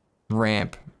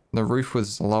ramp. The roof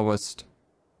was lowest.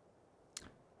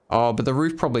 Oh, but the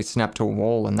roof probably snapped to a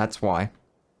wall and that's why.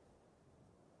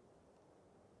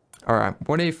 Alright,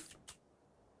 what if...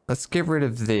 Let's get rid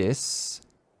of this.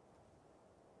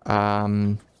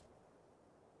 Fuck.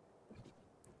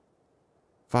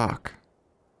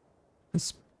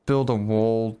 Let's build a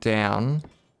wall down.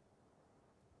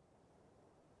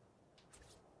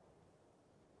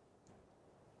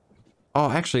 Oh,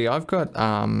 actually, I've got,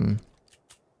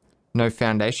 no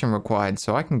foundation required,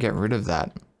 so I can get rid of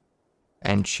that.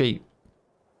 And cheat.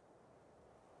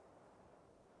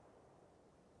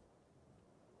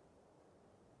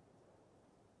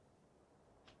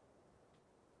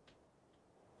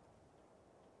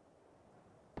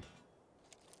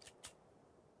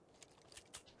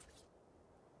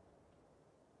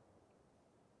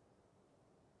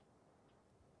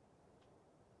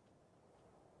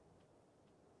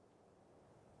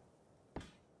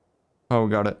 Oh, we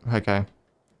got it. Okay.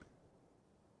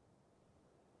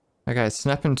 Okay,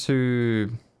 snap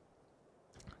into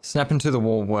the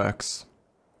wall works.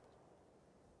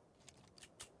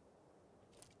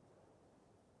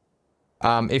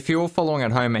 If you're following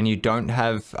at home and you don't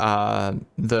have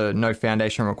the no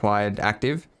foundation required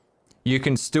active, you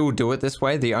can still do it this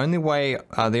way. The only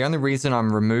reason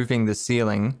I'm removing the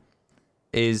ceiling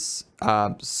is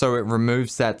so it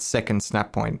removes that second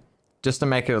snap point. Just to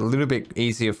make it a little bit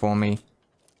easier for me.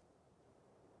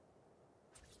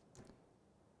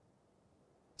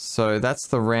 So that's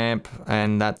the ramp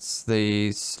and that's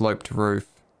the sloped roof.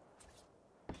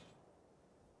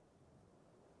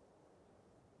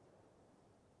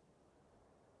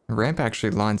 The ramp actually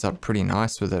lines up pretty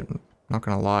nice with it, not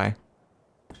gonna lie.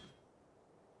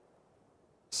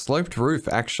 Sloped roof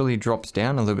actually drops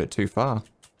down a little bit too far.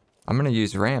 I'm gonna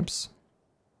use ramps.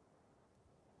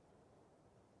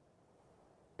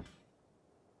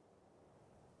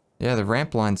 Yeah, the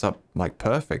ramp lines up like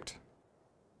perfect.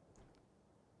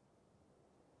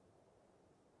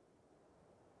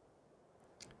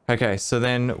 Okay, so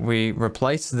then we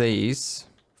replace these.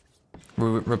 We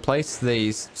replace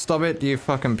these. Stop it, you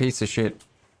fucking piece of shit.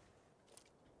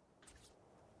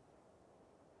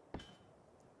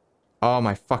 Oh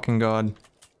my fucking god.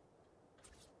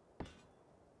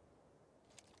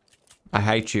 I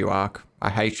hate you, Ark. I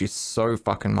hate you so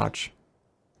fucking much.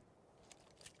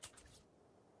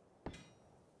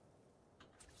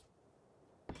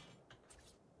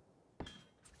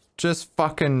 Just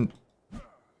fucking...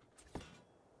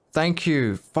 Thank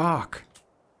you. Fuck.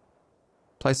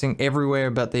 Placing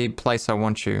everywhere but the place I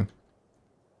want you.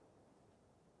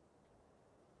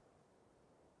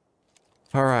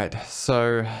 Alright,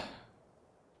 so...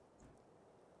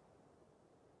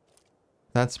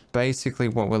 That's basically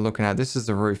what we're looking at. This is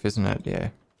the roof, isn't it? Yeah.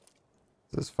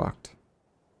 This is fucked.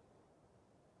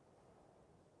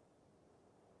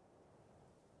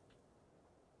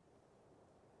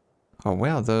 Oh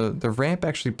wow, the ramp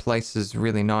actually places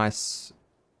really nice.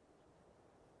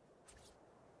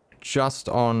 Just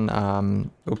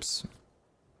on, oops.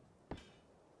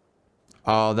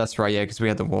 Oh, that's right, yeah, because we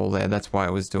had the wall there. That's why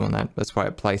it was doing that. That's why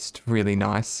it placed really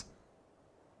nice.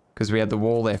 Because we had the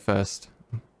wall there first.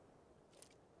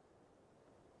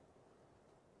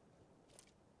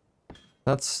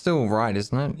 That's still right,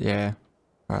 isn't it? Yeah.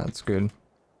 Alright, that's good.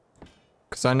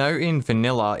 Because I know in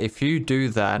vanilla, if you do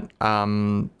that,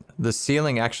 the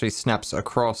ceiling actually snaps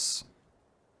across.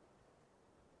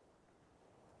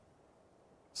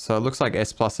 So it looks like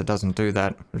S Plus it doesn't do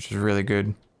that, which is really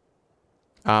good.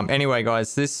 Anyway,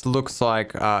 guys, this looks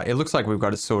like, it looks like we've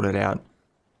got it sorted out.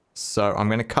 So I'm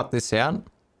going to cut this out.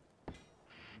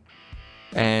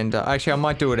 And actually, I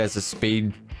might do it as a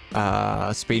speed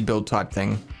build type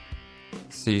thing.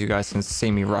 So you guys can see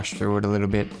me rush through it a little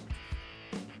bit.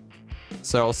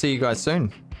 So I'll see you guys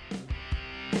soon.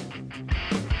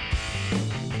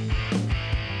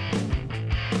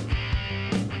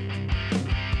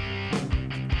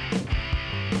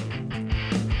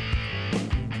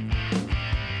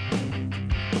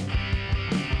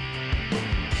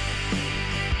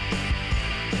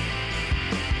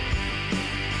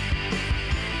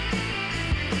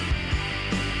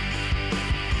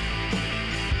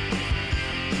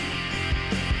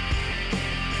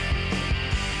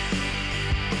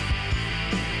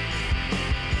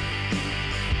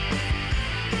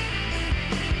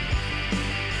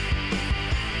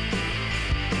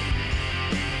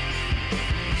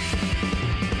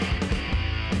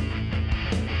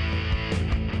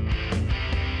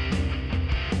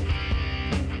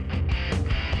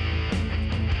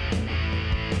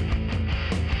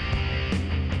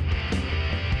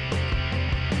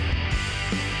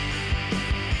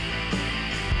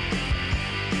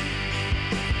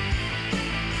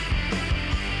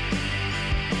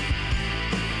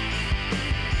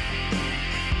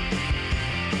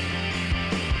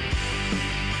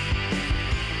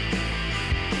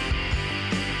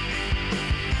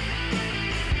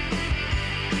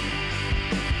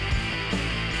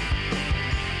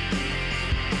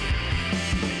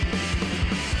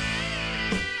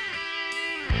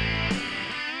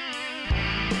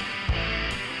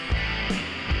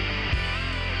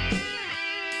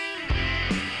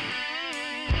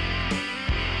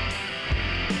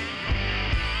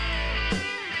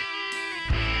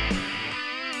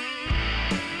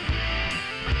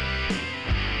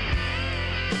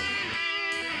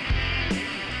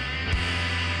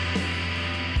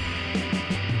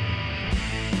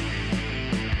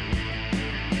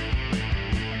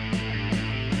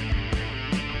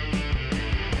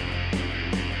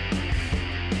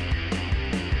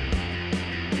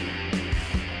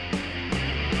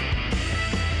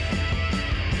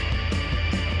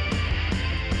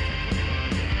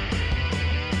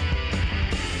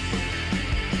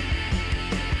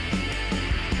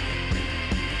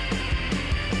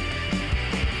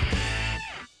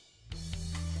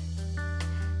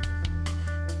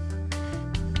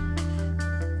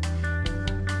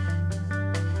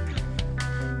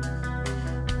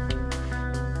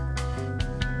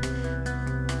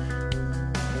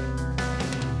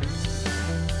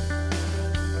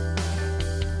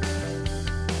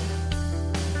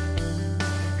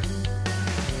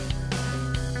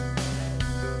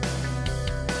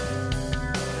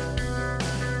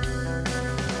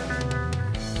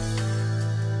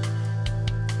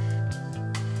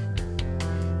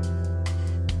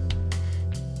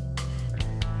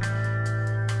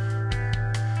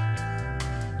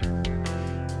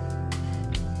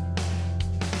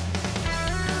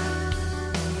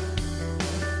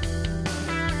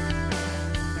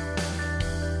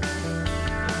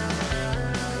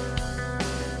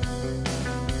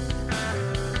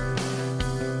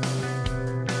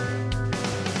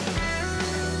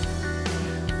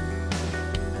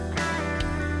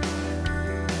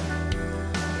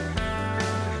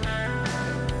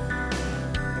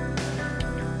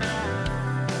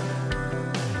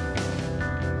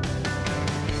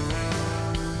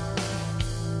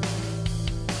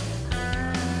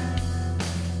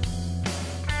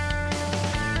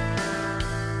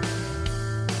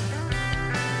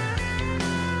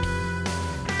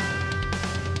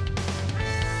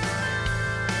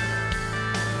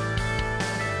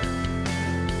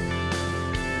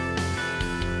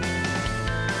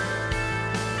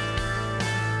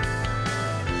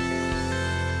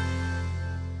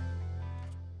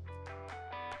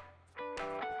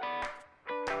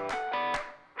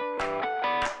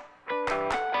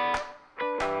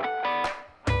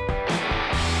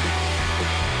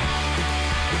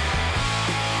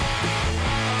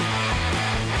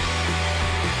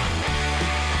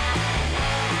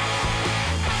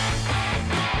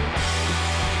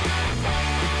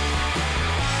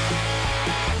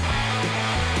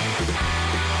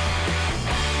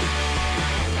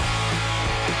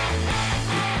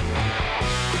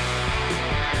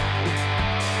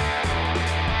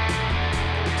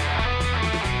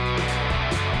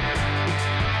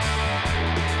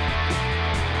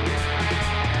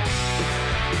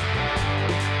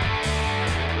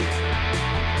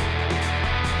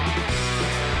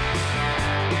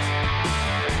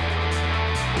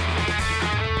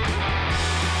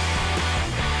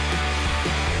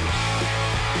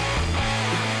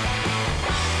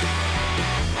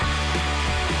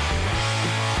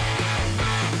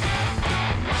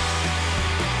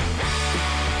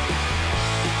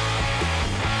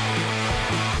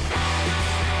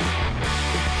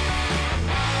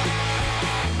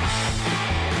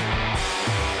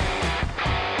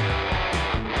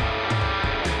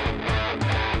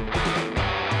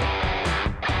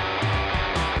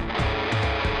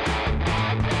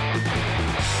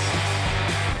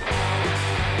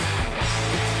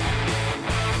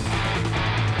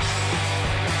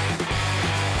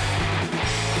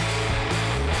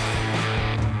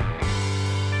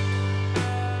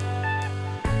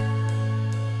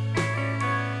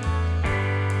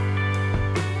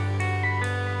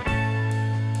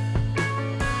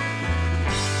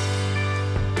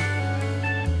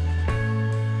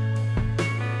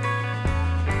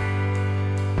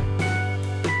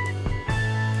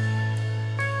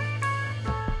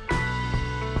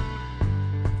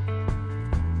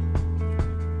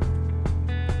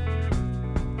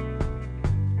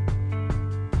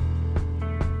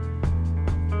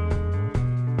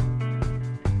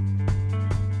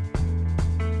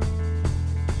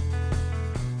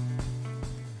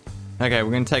 Okay,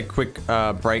 we're going to take a quick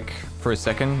break for a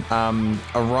second.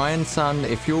 Orion Sun,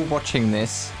 if you're watching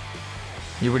this,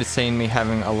 you would have seen me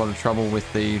having a lot of trouble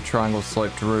with the triangle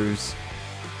sloped roofs.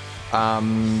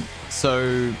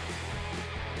 So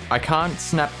I can't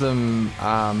snap them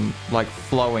like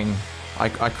flowing.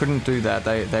 I couldn't do that.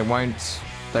 They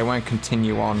won't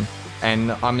continue on.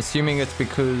 And I'm assuming it's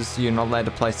because you're not allowed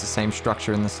to place the same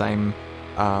structure in the same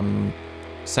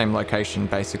location,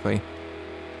 basically.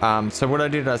 So what I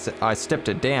did is I stepped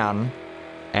it down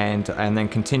and then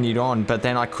continued on, but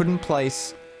then I couldn't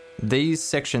place these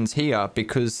sections here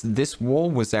because this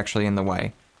wall was actually in the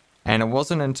way. And it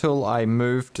wasn't until I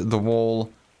moved the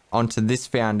wall onto this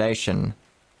foundation,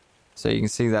 so you can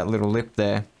see that little lip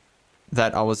there,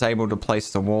 that I was able to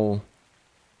place the wall.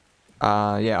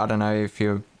 Yeah, I don't know if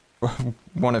you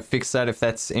want to fix that, if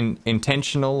that's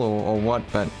intentional or what,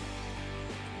 but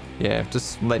yeah,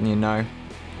 just letting you know.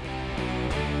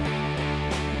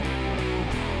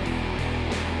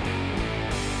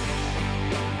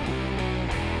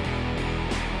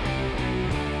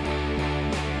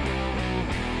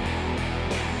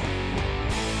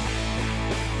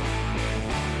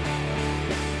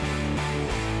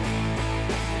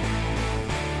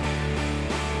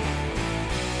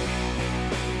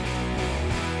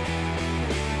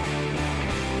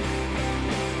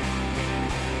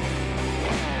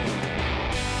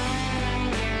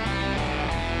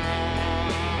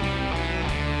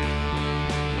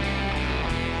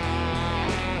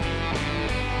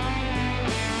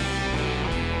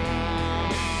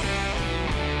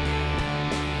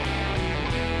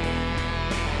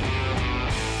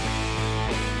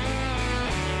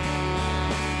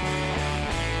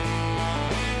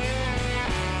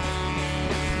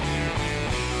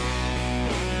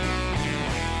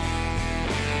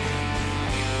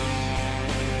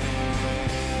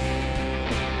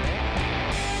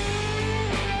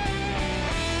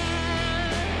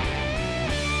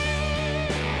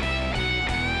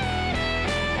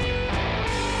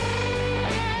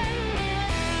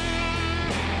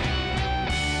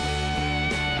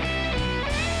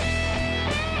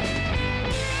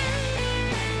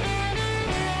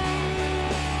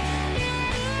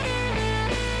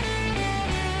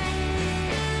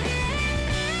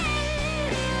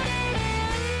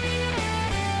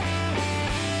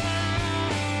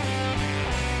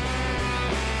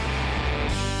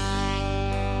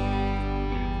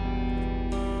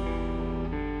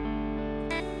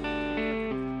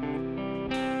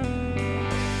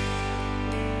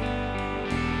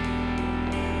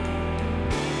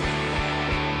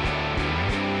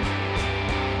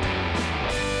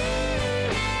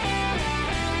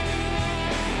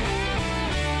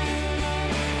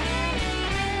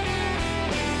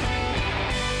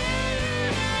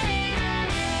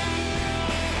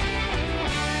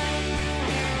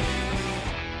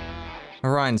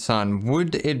 Orion Sun,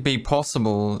 would it be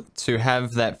possible to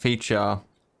have that feature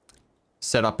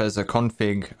set up as a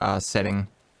config setting,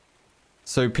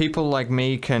 so people like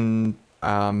me can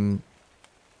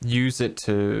use it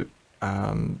to,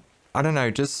 I don't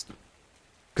know, just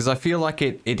because I feel like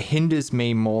it hinders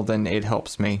me more than it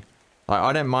helps me. Like,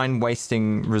 I don't mind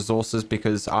wasting resources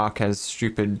because Ark has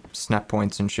stupid snap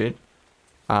points and shit.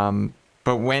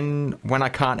 But when I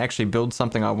can't actually build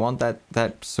something I want,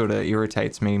 that sort of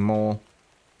irritates me more.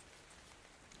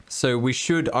 So we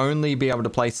should only be able to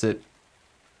place it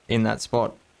in that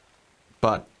spot,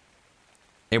 but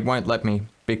it won't let me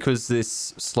because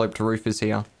this sloped roof is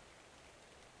here.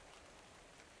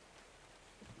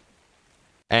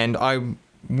 And I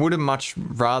would have much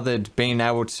rather been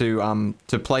able to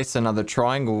place another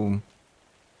triangle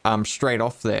straight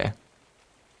off there,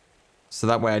 so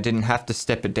that way I didn't have to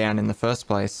step it down in the first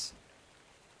place.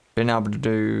 Been able to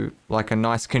do like a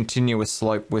nice continuous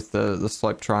slope with the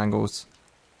sloped triangles.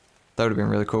 That would have been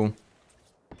really cool.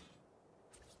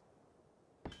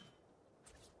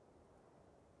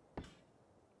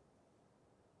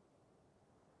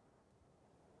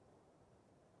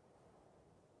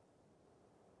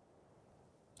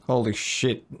 Holy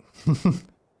shit.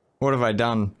 What have I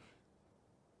done?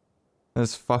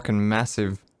 That's fucking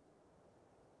massive.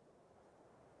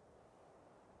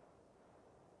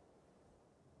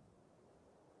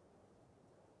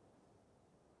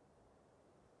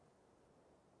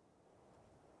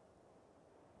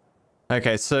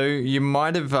 Okay, so you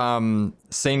might have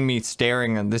seen me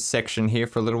staring at this section here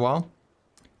for a little while,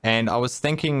 and I was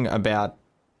thinking about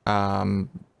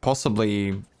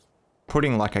possibly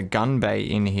putting like a gun bay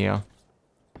in here,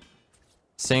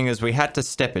 seeing as we had to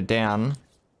step it down.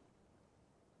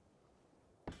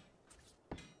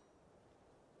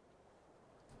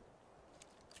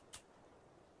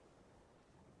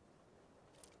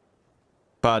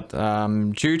 But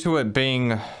due to it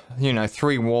being, you know,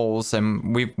 3 walls,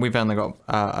 and we've only got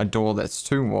a door that's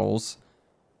 2 walls,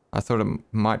 I thought it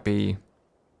might be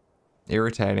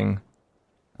irritating.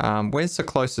 Where's the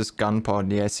closest gun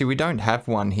pod? Yeah, see, we don't have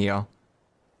one here.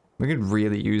 We could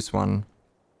really use one.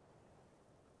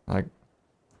 Like,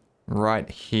 right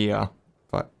here.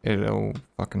 But it'll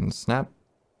fucking snap.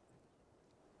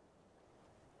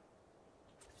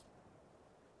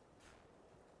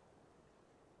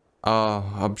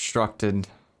 Oh, obstructed.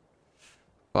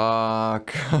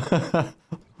 Fuck.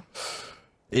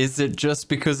 Is it just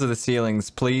because of the ceilings?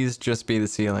 Please just be the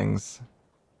ceilings.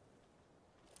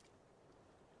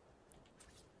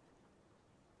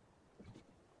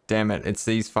 Damn it, it's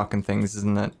these fucking things,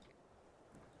 isn't it?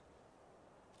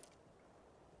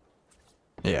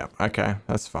 Yeah, okay,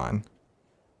 that's fine.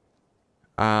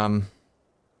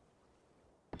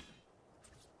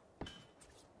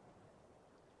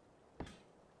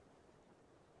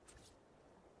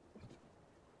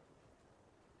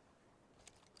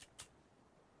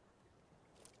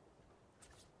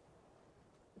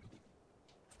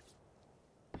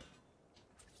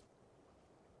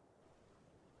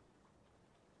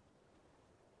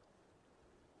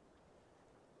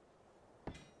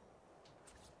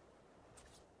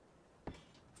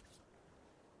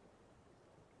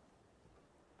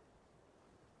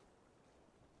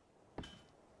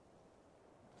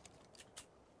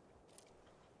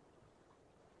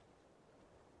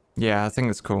 Yeah, I think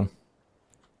it's cool.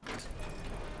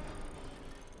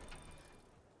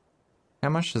 How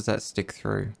much does that stick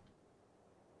through?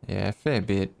 Yeah, a fair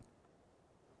bit.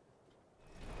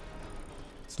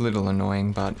 It's a little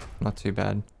annoying, but not too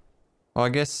bad. Oh, I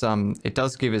guess it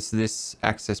does give us this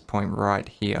access point right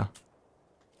here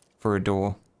for a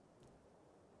door.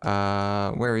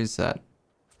 Where is that?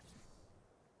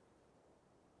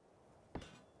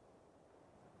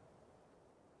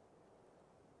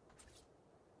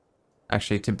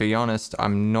 Actually, to be honest,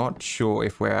 I'm not sure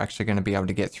if we're actually going to be able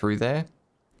to get through there.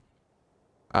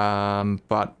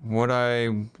 But what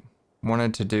I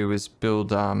wanted to do is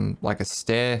build like a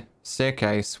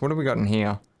staircase. What have we got in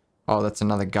here? Oh, that's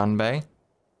another gun bay.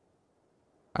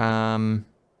 Could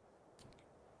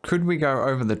we go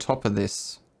over the top of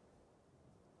this?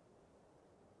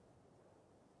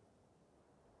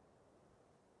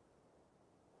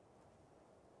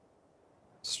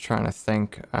 Just trying to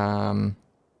think.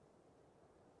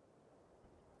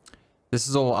 This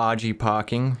is all RG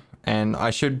parking, and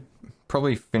I should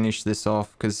probably finish this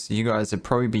off because you guys would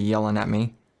probably be yelling at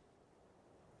me.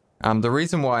 The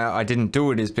reason why I didn't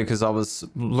do it is because I was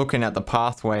looking at the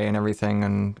pathway and everything,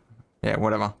 and yeah,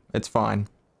 whatever. It's fine.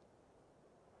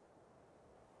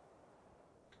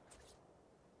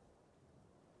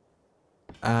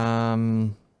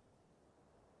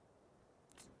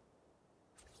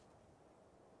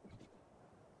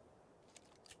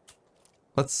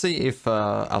 Let's see if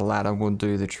a ladder will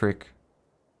do the trick.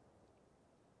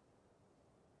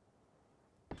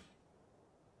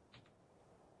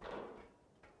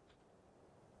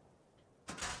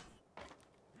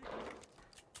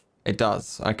 It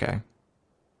does, okay.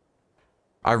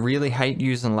 I really hate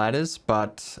using ladders,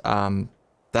 but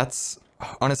that's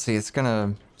honestly, it's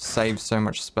gonna save so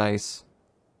much space.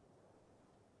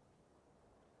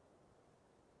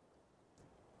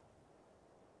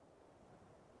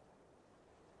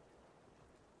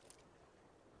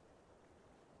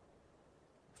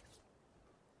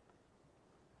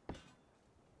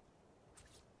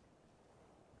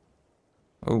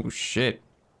 Oh shit.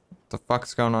 What the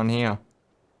fuck's going on here?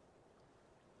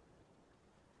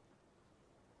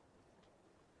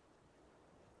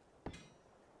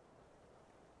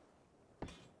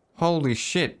 Holy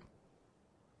shit.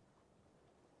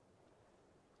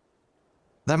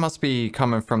 That must be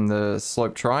coming from the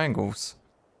slope triangles.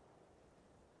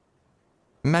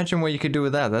 Imagine what you could do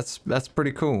with that. That's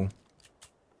pretty cool.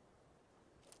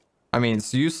 I mean,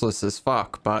 it's useless as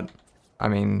fuck, but I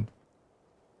mean,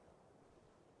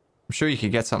 I'm sure you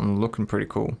could get something looking pretty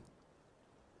cool.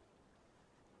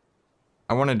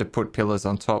 I wanted to put pillars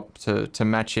on top to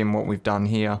match in what we've done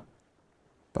here,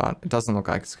 but it doesn't look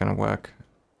like it's gonna work.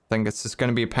 I think it's just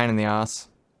gonna be a pain in the ass.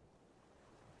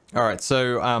 Alright,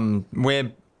 so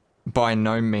we're by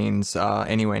no means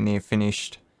anywhere near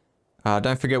finished.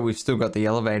 Don't forget we've still got the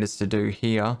elevators to do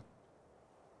here.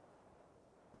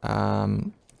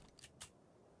 So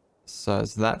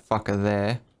it's that fucker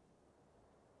there.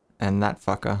 And that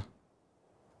fucker.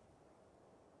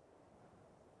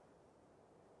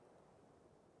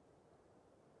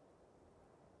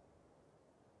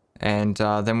 And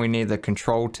then we need the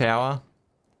control tower,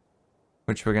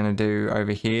 which we're going to do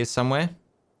over here somewhere.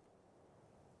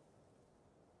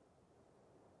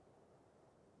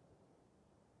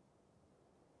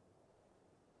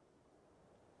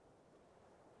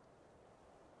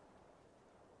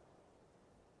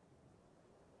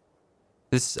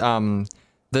 This, the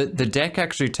deck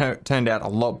actually turned out a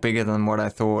lot bigger than what I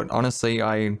thought. Honestly,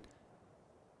 I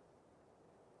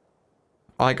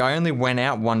only went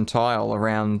out one tile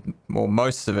around, or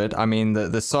most of it. I mean,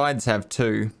 the sides have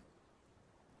two.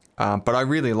 But I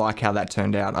really like how that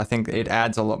turned out. I think it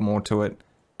adds a lot more to it.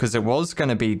 Because it was going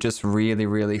to be just really,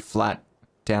 really flat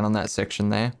down on that section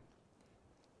there.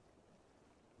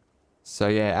 So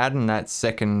yeah, adding that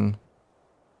second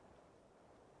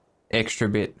extra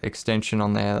bit extension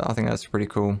on there, I think that's pretty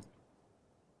cool.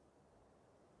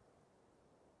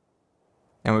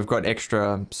 And we've got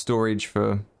extra storage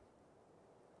for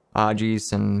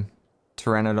Argies and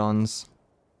Pteranodons.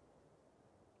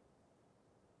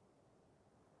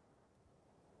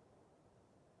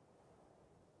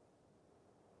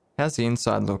 How's the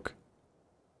inside look?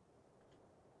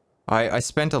 I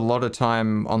spent a lot of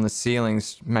time on the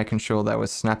ceilings making sure they were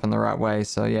snapping the right way,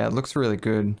 so yeah, it looks really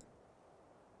good.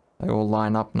 They all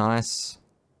line up nice.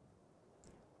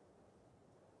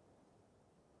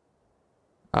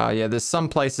 Yeah, there's some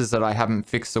places that I haven't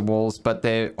fixed the walls, but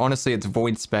they're honestly, it's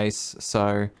void space,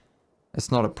 so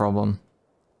it's not a problem.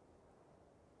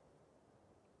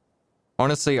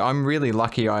 Honestly, I'm really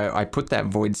lucky I put that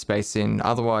void space in.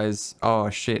 Otherwise, oh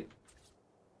shit.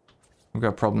 We've got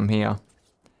a problem here.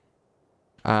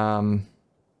 Yeah,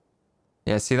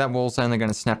 see, that wall's only going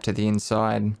to snap to the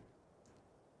inside.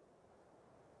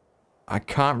 I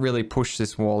can't really push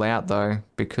this wall out though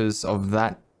because of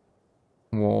that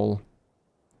wall.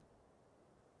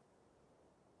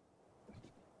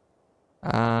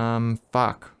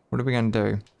 Fuck. What are we going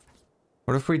to do?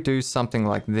 What if we do something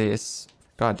like this?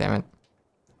 God damn it.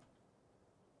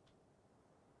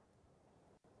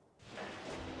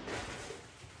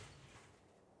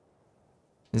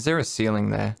 Is there a ceiling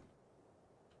there?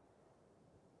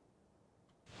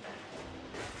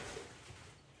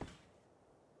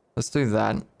 Let's do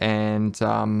that, and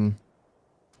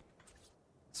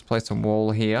let's place a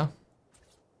wall here.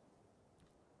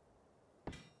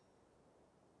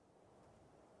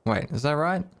 Wait, is that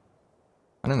right?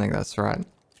 I don't think that's right.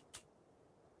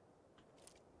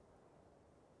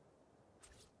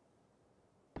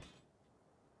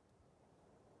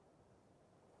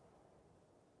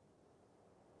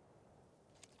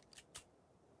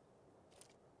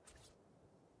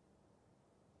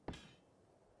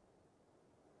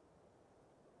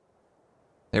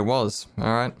 It was.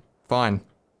 Alright, fine.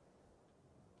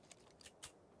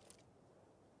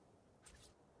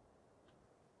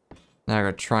 Now I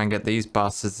gotta try and get these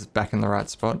bastards back in the right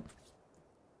spot.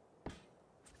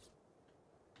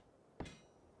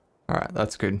 Alright,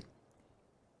 that's good.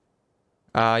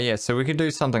 Yeah, so we could do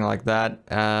something like that.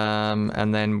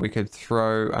 And then we could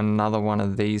throw another one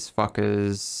of these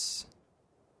fuckers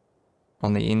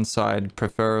on the inside,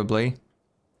 preferably.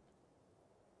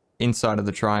 Inside of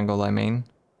the triangle, I mean.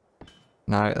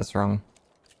 No, that's wrong.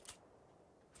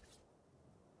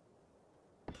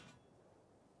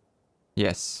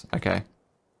 Yes, okay.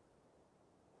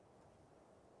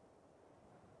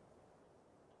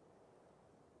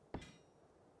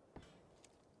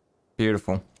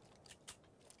 Beautiful.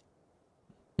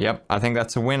 Yep, I think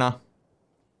that's a winner.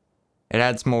 It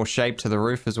adds more shape to the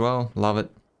roof as well. Love it.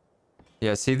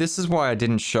 Yeah, see, this is why I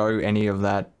didn't show any of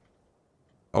that.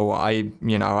 Or I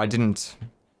didn't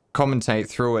commentate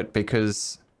through it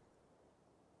because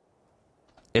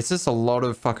it's just a lot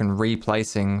of fucking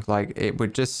replacing. Like, it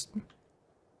would just...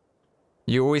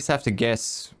 You always have to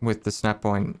guess with the snap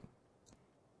point.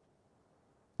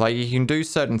 Like, you can do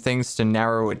certain things to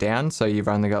narrow it down, so you've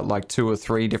only got like 2 or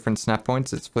 3 different snap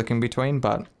points it's flicking between,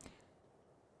 but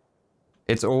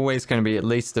it's always going to be at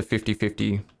least a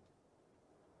 50-50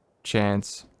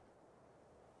 chance.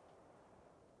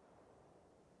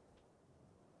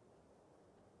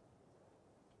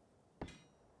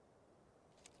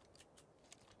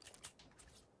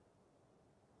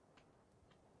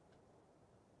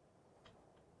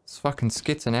 It's fucking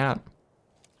skitzing out.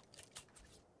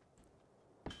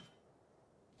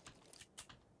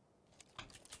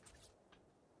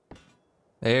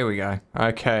 There we go.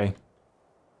 Okay.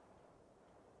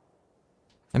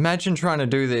 Imagine trying to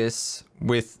do this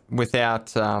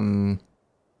without no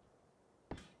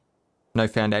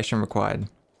foundation required.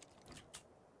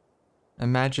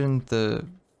 Imagine the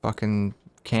fucking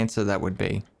cancer that would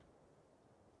be.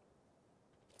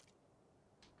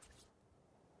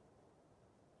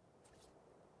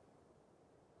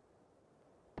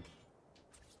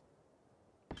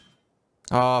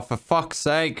 Oh, for fuck's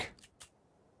sake.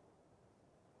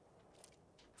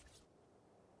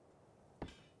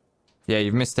 Yeah,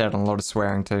 you've missed out on a lot of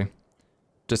swearing too.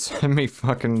 Just me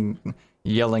fucking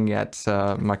yelling at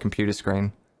my computer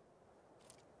screen.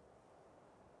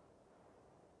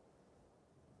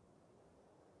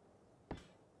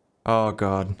 Oh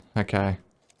god, okay.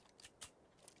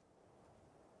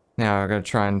 Now I've got to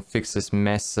try and fix this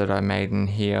mess that I made in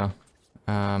here.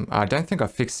 I don't think I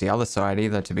fixed the other side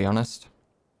either, to be honest.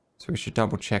 So we should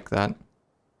double check that.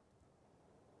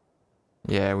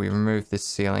 Yeah, we removed this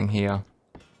ceiling here.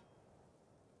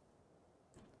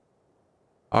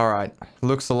 Alright,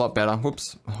 looks a lot better.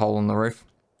 Whoops, hole in the roof.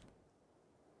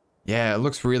 Yeah, it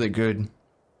looks really good.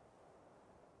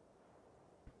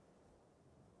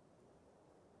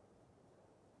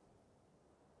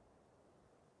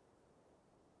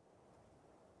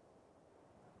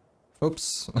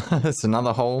 Oops, it's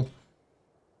another hole.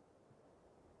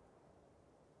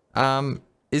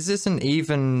 Is this an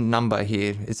even number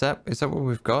here? Is that what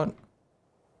we've got?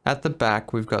 At the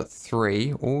back, we've got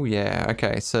 3. Oh, yeah.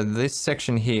 Okay, so this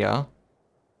section here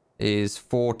is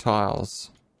 4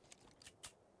 tiles.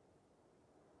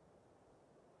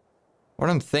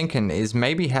 What I'm thinking is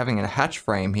maybe having a hatch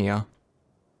frame here.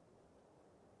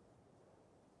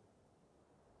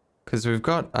 Because we've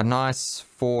got a nice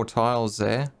 4 tiles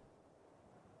there.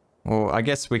 Well, I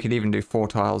guess we could even do 4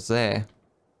 tiles there.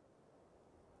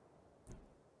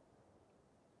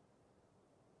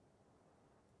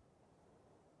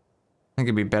 I think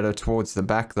it'd be better towards the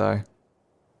back though.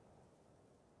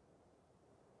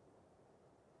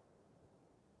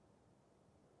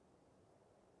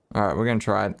 Alright, we're gonna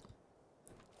try it.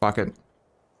 Fuck it.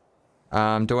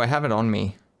 Do I have it on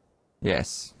me?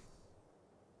 Yes.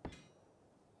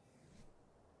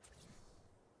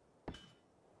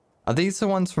 Are these the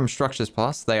ones from Structures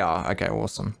Plus? They are. Okay,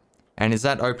 awesome. And is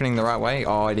that opening the right way?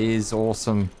 Oh, it is.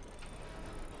 Awesome.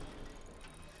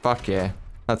 Fuck yeah.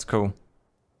 That's cool.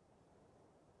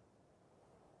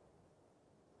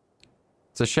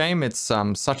 It's a shame it's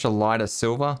such a lighter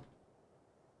silver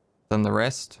than the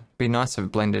rest. Be nice if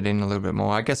it blended in a little bit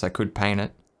more. I guess I could paint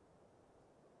it.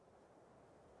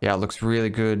 Yeah, it looks really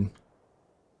good.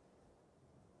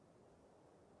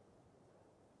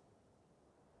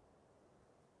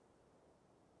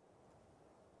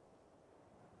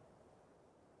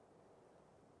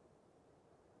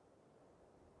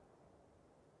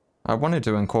 I wanted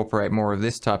to incorporate more of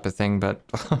this type of thing, but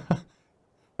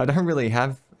I don't really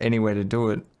have anywhere to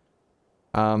do it.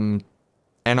 And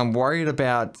I'm worried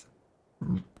about,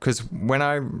 because when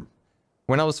I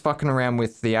was fucking around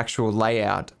with the actual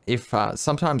layout, if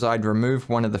sometimes I'd remove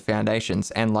one of the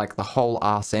foundations and like the whole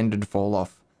arse end would fall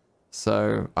off.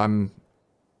 So I'm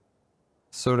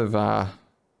sort of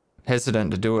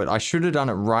hesitant to do it. I should have done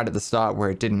it right at the start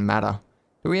where it didn't matter.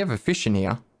 Do we have a fish in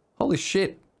here? Holy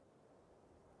shit.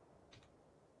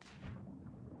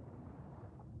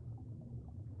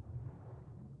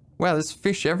 Wow, there's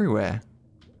fish everywhere.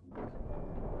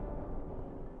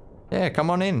 Yeah, come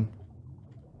on in.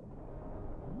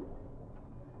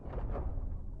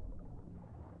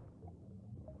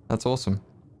 That's awesome.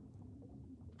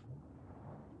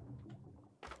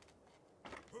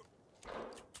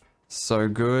 So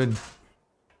good.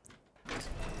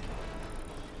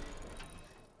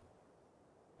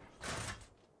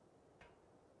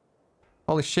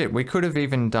 Holy shit, we could have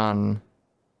even done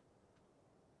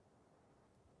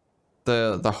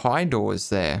the high doors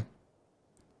there.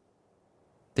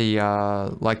 The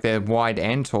like they're wide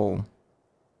and tall.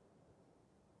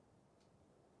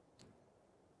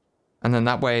 And then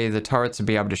that way the turrets would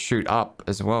be able to shoot up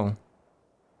as well.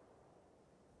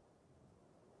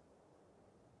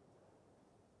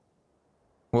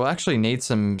 We'll actually need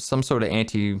some sort of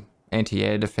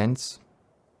anti-air defense.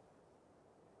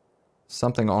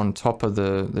 Something on top of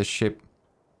the ship.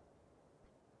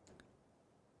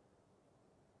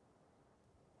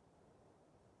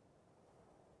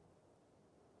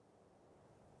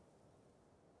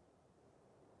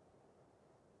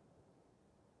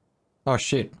 Oh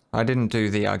shit, I didn't do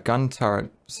the gun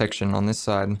turret section on this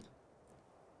side.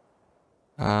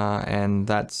 And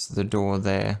that's the door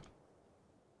there.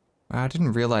 I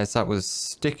didn't realize that was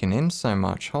sticking in so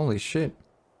much. Holy shit.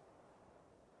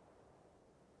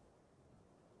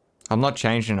 I'm not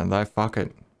changing it though, fuck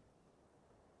it.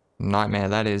 Nightmare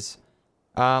that is.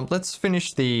 Let's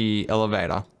finish the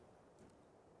elevator.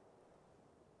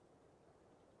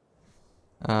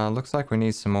 Looks like we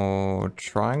need some more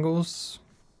triangles.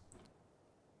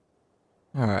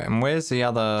 Alright, and where's the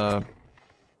other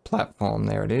platform?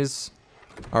 There it is.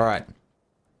 Alright.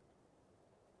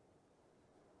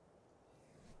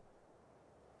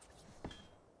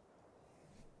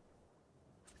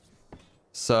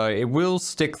 So it will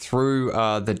stick through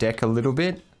the deck a little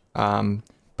bit.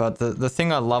 But the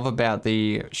thing I love about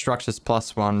the Structures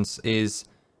Plus ones is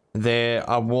they're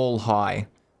a wall high.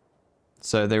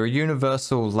 So they're a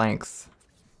universal length.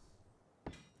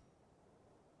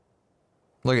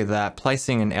 Look at that.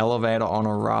 Placing an elevator on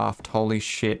a raft. Holy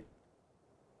shit.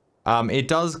 It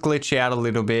does glitch out a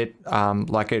little bit.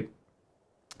 Like it...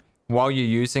 While you're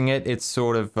using it, it's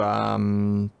sort of...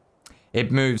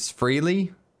 it moves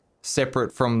freely.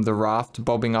 Separate from the raft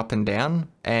bobbing up and down.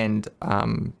 And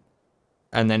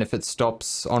then if it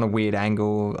stops on a weird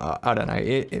angle... I don't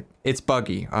know. It's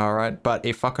buggy, alright? But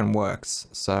it fucking works.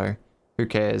 So, who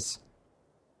cares?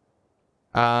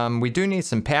 We do need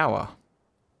some power.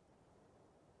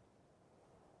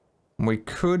 We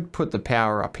could put the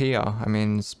power up here. I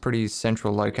mean, it's a pretty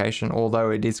central location,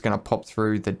 although it is going to pop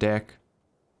through the deck.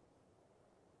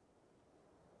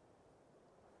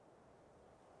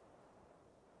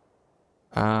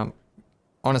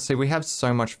 Honestly, we have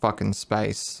so much fucking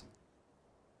space.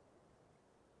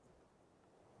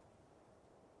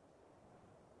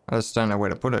 I just don't know where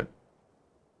to put it.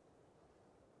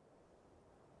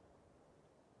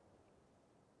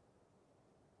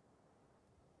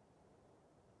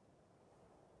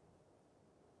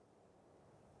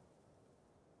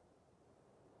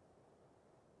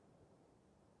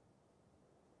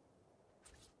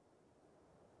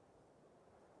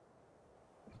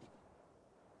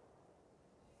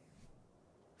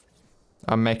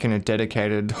 I'm making a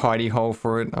dedicated hidey hole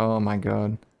for it. Oh my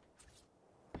god.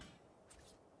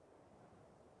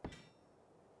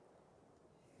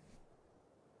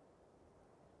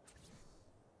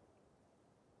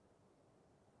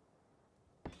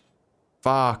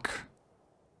 Fuck.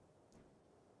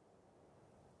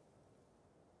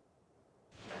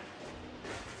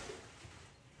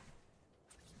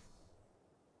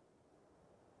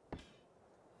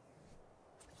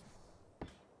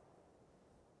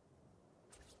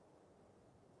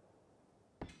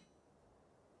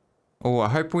 Oh, I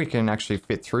hope we can actually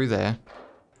fit through there.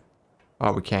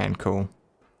 Oh, we can. Cool.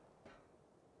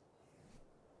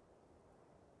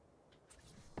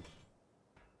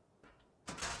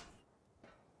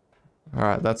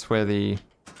 Alright, that's where the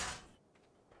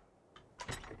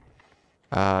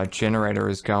generator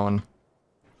is going.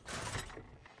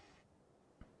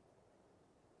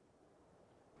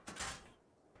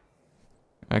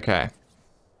 Okay.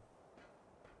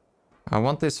 I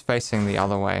want this facing the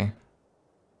other way.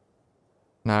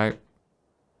 No.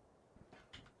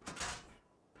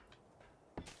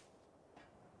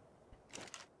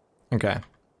 Okay.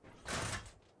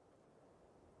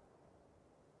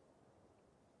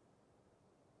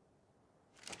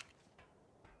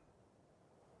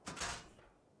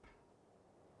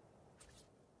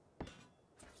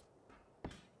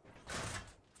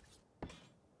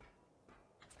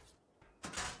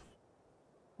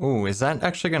 Ooh, is that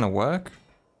actually going to work?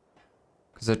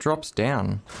 Because it drops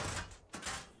down.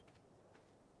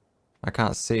 I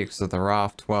can't see it because of the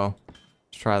raft. Well,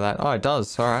 let's try that. Oh, it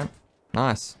does. Alright.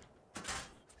 Nice.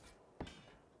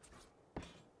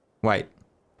 Wait.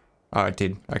 Oh, it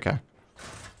did. Okay.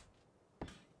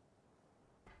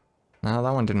 No,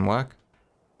 that one didn't work.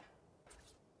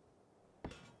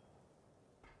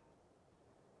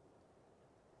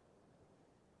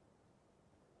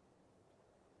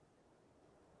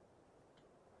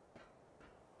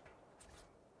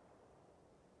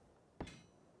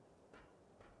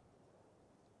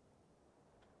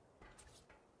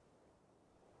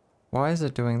 Why is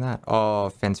it doing that? Oh,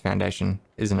 fence foundation,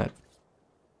 isn't it?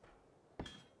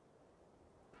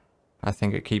 I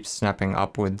think it keeps snapping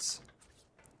upwards.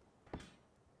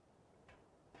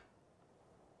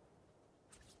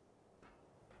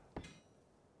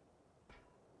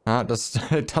 No, it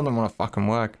just it doesn't want to fucking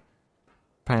work.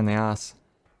 Pain in the ass.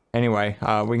 Anyway,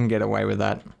 we can get away with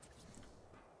that.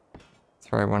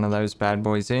 Throw one of those bad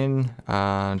boys in.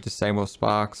 Disable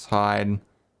sparks, hide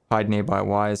nearby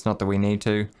wires, not that we need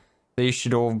to. These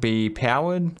should all be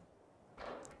powered.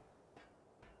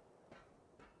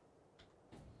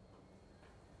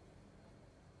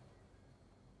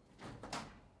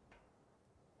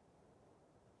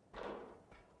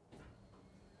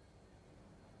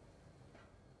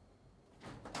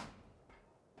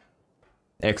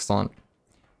 Excellent.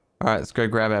 Alright, let's go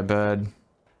grab our bird.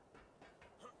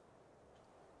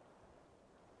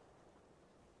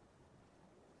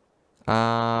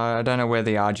 I don't know where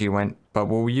the RG went, but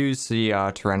we'll use the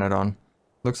Pteranodon.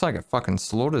 Looks like it fucking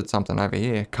slaughtered something over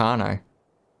here. Carno.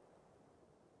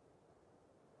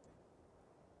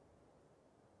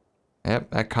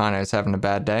 Yep, that Carno's having a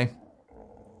bad day.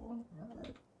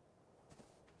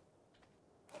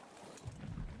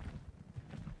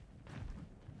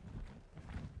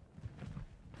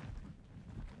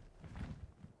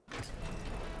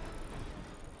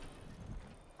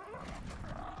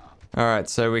 Alright,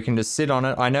 so we can just sit on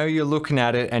it. I know you're looking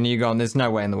at it and you're going, there's no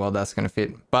way in the world that's going to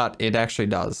fit. But it actually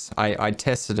does. I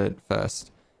tested it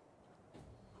first.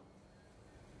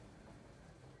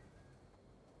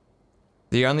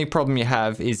 The only problem you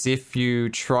have is if you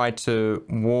try to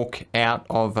walk out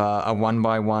of a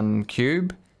 1x1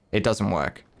 cube, it doesn't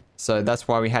work. So that's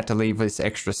why we had to leave this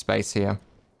extra space here.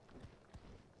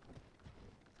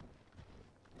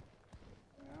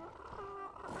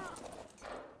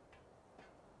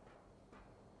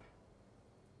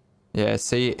 Yeah,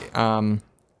 see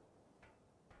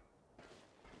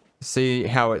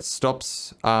how it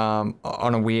stops on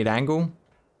a weird angle?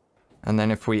 And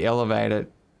then if we elevate it,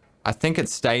 I think it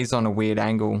stays on a weird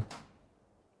angle.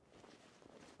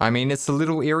 I mean, it's a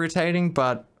little irritating,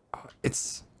 but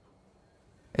it's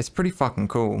pretty fucking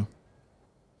cool.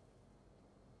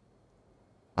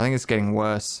 I think it's getting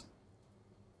worse.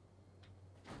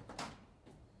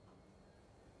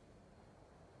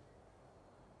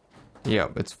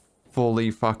 Yep, it's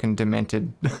fully fucking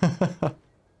demented.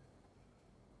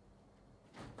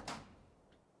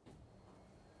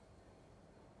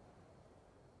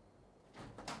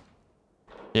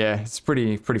 Yeah, it's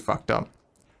pretty fucked up.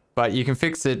 But you can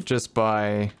fix it just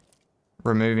by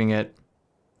removing it,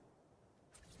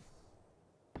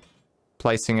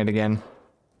 placing it again,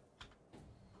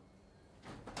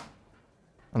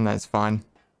 and that's fine.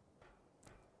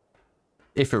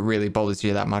 If it really bothers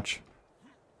you that much.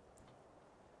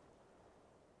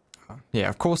 Yeah,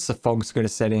 of course the fog's going to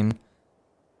set in.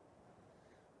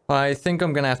 I think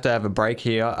I'm going to have a break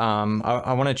here.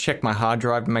 I want to check my hard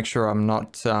drive to make sure I'm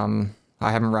not,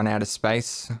 I haven't run out of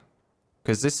space.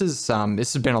 Because this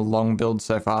has been a long build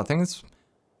so far. I think it's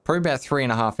probably about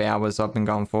 3.5 hours I've been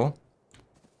going for.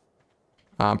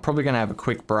 I'm probably going to have a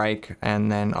quick break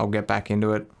and then I'll get back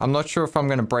into it. I'm not sure if I'm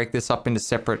going to break this up into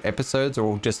separate episodes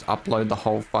or just upload the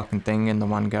whole fucking thing in the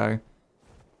one go.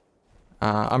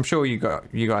 I'm sure you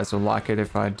guys will like it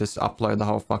if I just upload the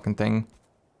whole fucking thing.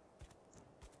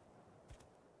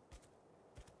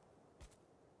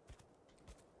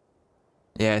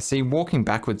 Yeah, see, walking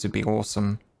backwards would be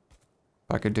awesome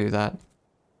if I could do that.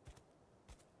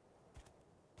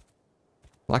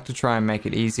 I like to try and make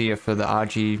it easier for the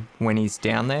RG when he's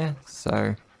down there.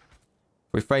 So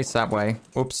if we face that way,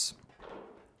 oops.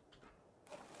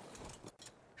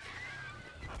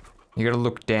 You gotta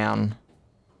look down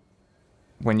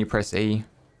when you press E,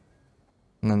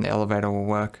 and then the elevator will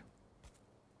work.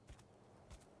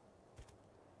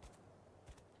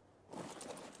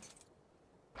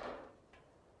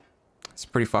 It's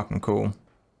pretty fucking cool.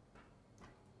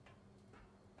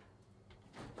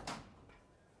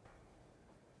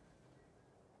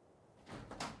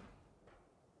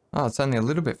 Oh, it's only a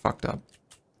little bit fucked up.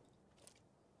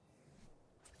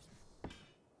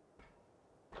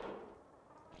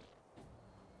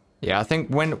 Yeah, I think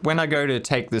when I go to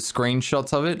take the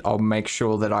screenshots of it, I'll make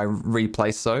sure that I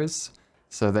replace those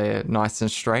so they're nice and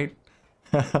straight.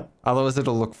 Otherwise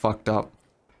it'll look fucked up.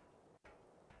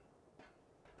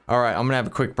 Alright, I'm gonna have a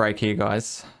quick break here,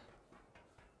 guys.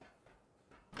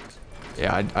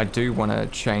 Yeah, I do want to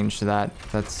change that.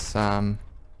 That's, I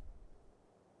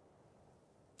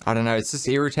don't know, it's just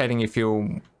irritating if you're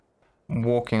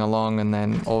walking along and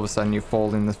then all of a sudden you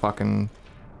fall in the fucking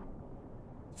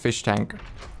fish tank.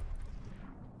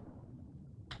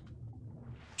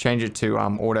 Change it to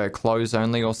auto close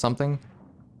only or something.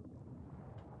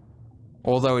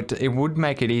 Although it would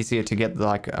make it easier to get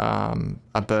like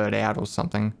a bird out or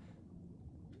something.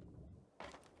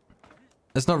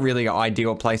 It's not really an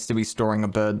ideal place to be storing a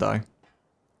bird though.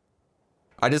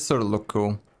 I just sort of look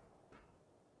cool.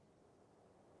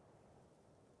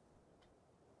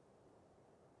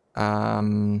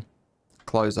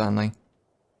 Close only.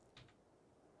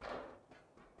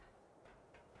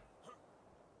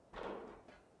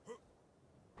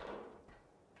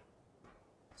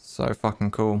 So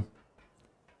fucking cool.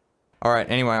 Alright,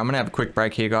 anyway, I'm gonna have a quick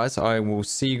break here, guys. I will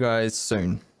see you guys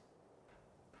soon.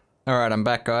 Alright, I'm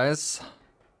back, guys.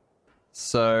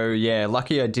 So, yeah,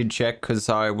 lucky I did check because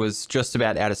I was just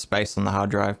about out of space on the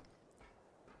hard drive.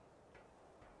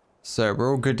 So,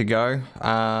 we're all good to go.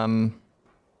 Oh,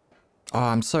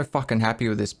 I'm so fucking happy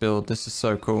with this build. This is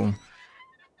so cool.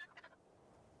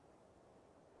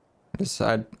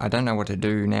 I don't know what to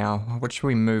do now. What should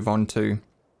we move on to?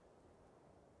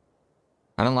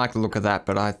 I don't like the look of that,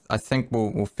 but I think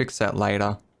we'll fix that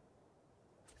later.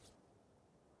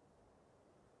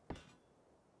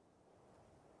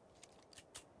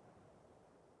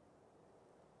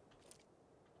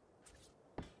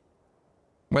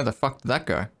 Where the fuck did that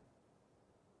go?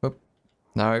 Oop.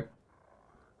 No.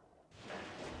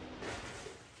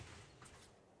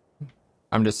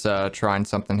 I'm just trying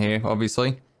something here,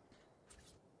 obviously.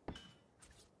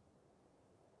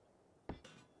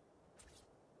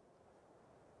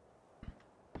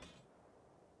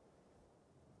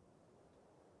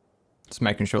 Just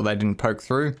making sure they didn't poke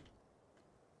through.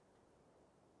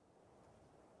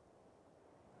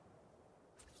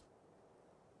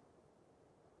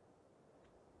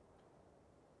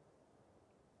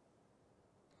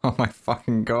 Oh my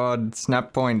fucking god,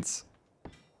 snap points.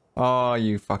 Oh,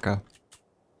 you fucker.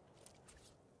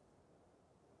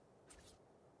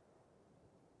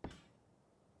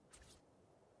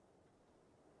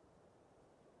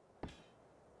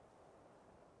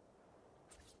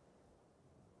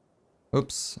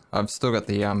 Oops, I've still got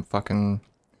the fucking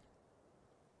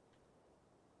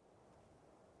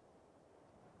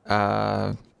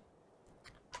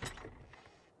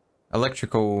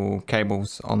electrical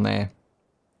cables on there.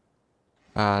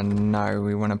 No,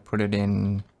 we want to put it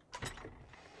in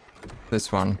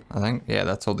this one, I think. Yeah,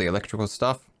 that's all the electrical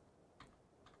stuff.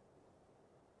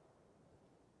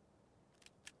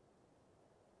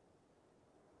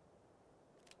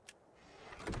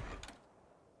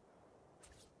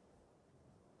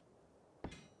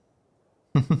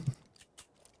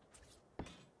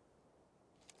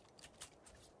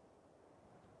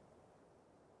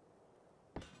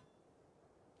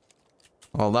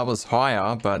 Well, that was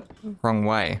higher, but wrong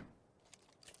way.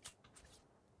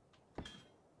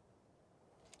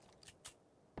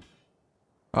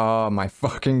 Oh my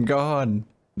fucking god.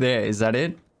 There, is that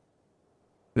it?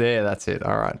 There, that's it.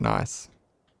 Alright, nice.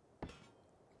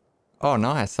 Oh,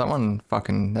 nice. That one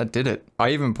fucking, that did it. I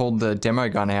even pulled the demo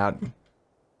gun out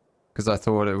because I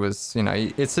thought it was, you know,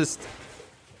 it's just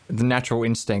the natural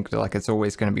instinct, like it's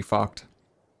always going to be fucked.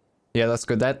 Yeah, that's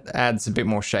good. That adds a bit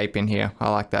more shape in here. I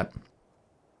like that.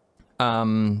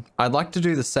 I'd like to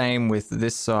do the same with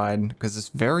this side because it's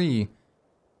very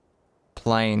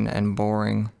plain and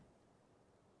boring.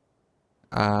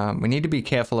 We need to be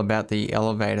careful about the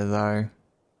elevator though.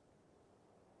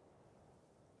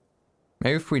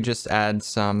 Maybe if we just add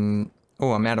some...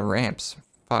 Oh, I'm out of ramps.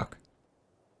 Fuck.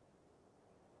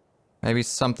 Maybe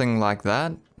something like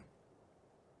that.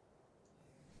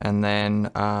 And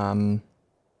then, oh,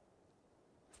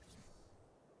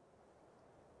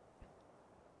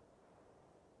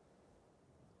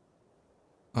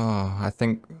 I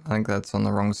think that's on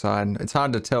the wrong side. It's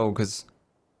hard to tell because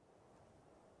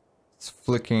it's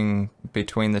flicking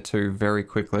between the two very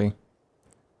quickly.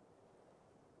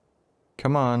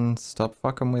 Come on, stop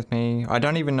fucking with me. I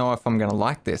don't even know if I'm gonna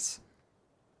like this.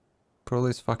 Put all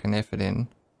this fucking effort in.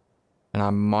 And I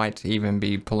might even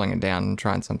be pulling it down and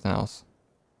trying something else.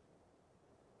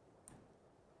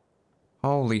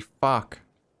 Holy fuck.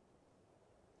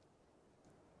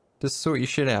 Just sort your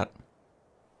shit out.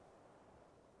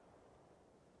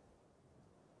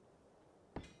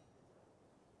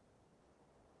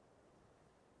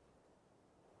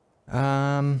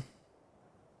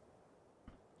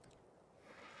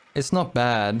 It's not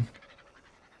bad.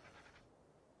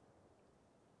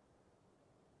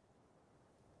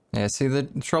 Yeah, see, the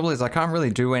trouble is I can't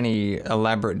really do any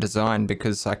elaborate design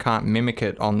because I can't mimic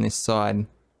it on this side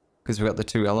because we've got the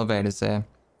two elevators there.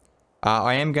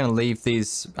 I am going to leave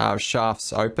these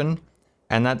shafts open,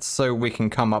 and that's so we can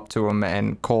come up to them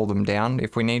and call them down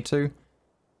if we need to.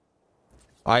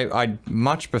 I'd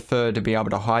much prefer to be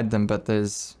able to hide them, but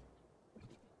there's...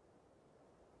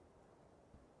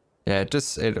 Yeah,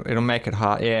 it'll make it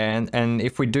hard. Yeah, and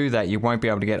if we do that, you won't be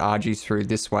able to get RG through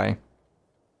this way.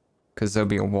 Because there'll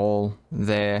be a wall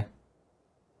there.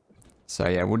 So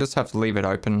yeah, we'll just have to leave it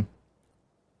open.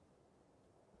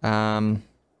 Alright.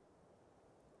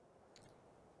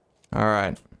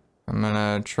 I'm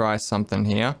gonna try something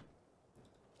here.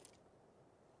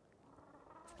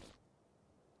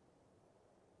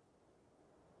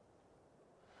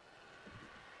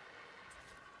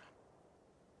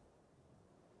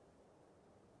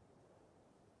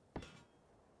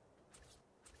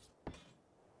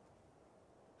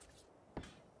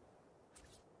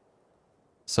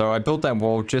 So I built that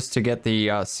wall just to get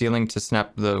the ceiling to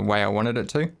snap the way I wanted it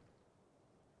to.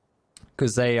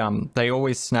 Because they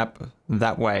always snap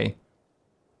that way,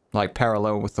 like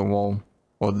parallel with the wall,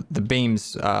 or the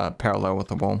beams parallel with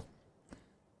the wall.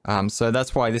 So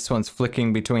that's why this one's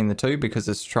flicking between the two, because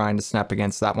it's trying to snap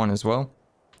against that one as well.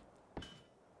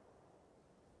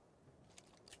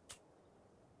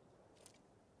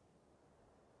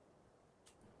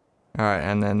 Alright,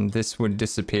 and then this would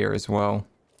disappear as well.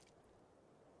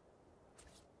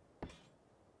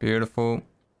 Beautiful.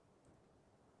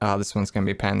 This one's going to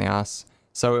be a pain in the ass.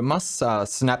 So it must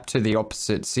snap to the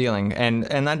opposite ceiling, and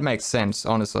that makes sense,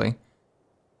 honestly.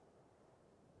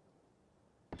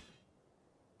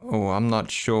 Oh, I'm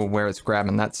not sure where it's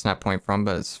grabbing that snap point from,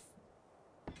 but it's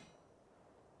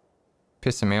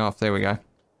pissing me off. There we go.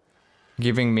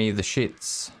 Giving me the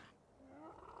shits.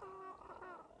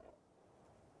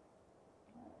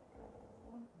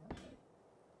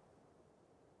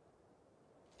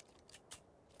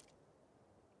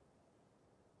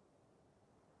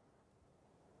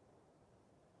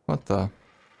 What the?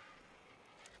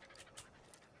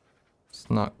 It's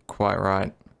not quite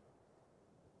right.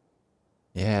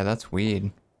 Yeah, that's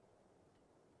weird.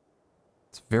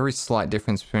 It's a very slight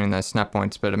difference between those snap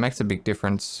points, but it makes a big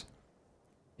difference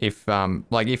if,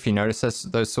 like, if you notice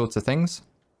those sorts of things.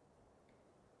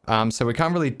 So we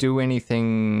can't really do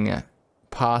anything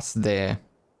past there.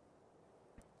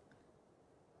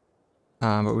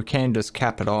 But we can just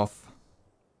cap it off.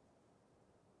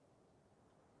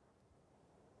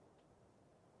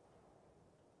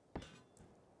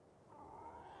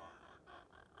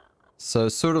 So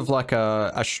sort of like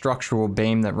a structural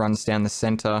beam that runs down the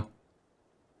center.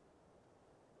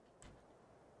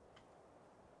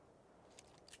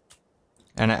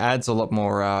 And it adds a lot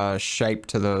more shape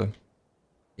to the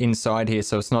inside here,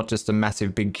 so it's not just a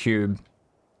massive big cube.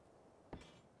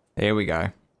 There we go.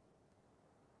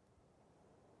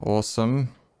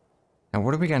 Awesome. Now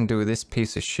what are we going to do with this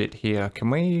piece of shit here? Can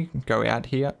we go out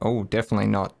here? Oh, definitely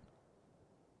not.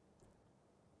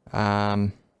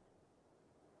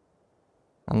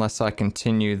 Unless I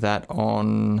continue that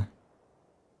on.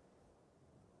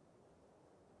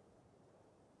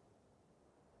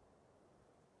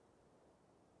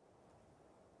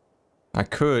 I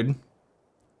could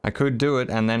do it,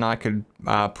 and then I could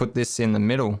put this in the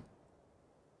middle.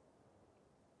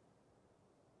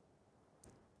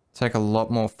 Take a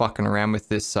lot more fucking around with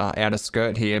this outer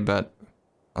skirt here, but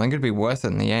I think it'd be worth it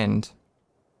in the end.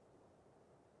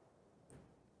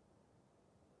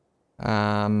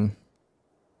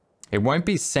 It won't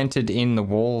be centered in the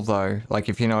wall though, like,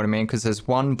 if you know what I mean, because there's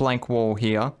one blank wall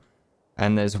here,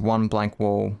 and there's one blank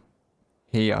wall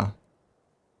here.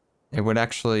 It would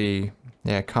actually,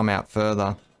 yeah, come out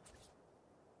further.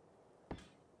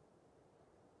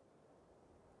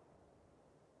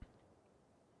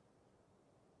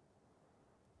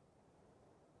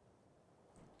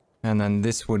 And then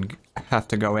this would have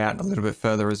to go out a little bit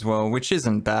further as well, which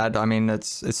isn't bad. I mean,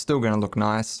 it's still going to look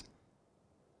nice.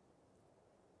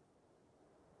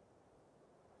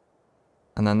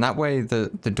 And then that way the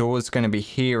door's going to be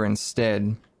here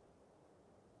instead.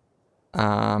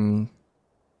 And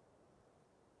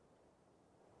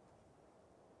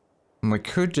we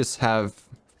could just have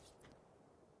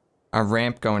a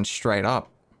ramp going straight up.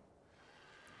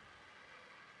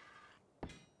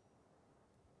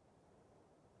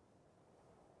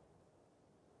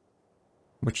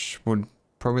 Which would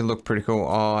probably look pretty cool.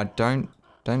 Oh, I don't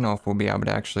know if we'll be able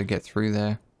to actually get through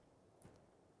there.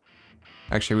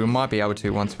 Actually, we might be able to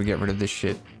once we get rid of this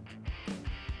shit.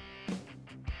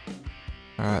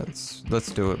 Alright,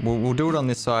 let's do it. We'll do it on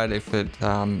this side. If it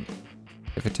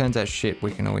turns out shit,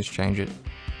 we can always change it.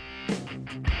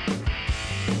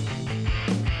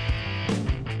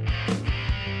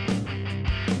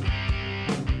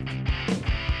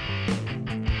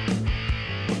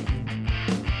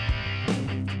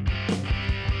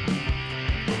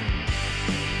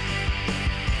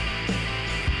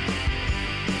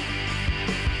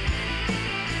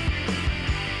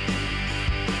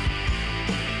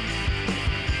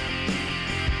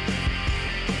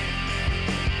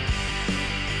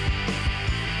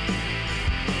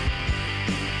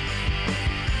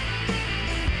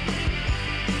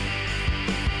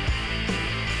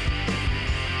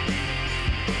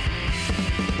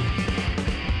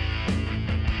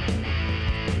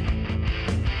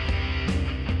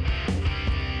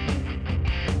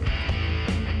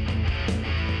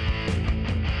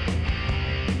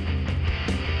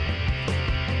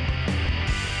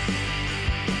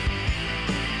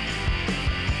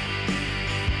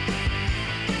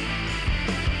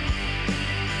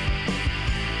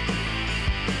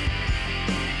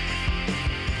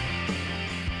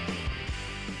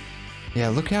 Yeah,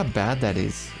 look how bad that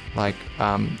is. Like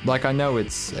I know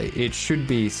it should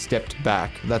be stepped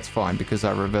back. That's fine because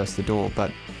I reversed the door,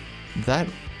 but that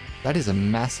is a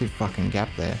massive fucking gap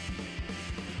there.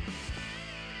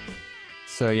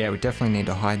 So yeah, we definitely need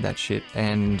to hide that shit.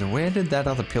 And where did that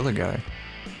other pillar go?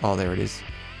 Oh, there it is.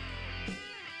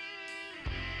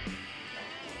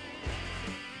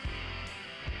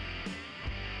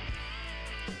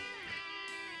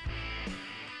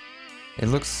 It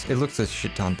looks a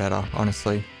shit ton better,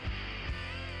 honestly.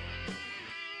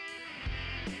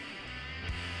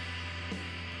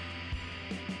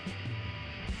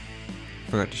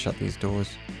 Forgot to shut these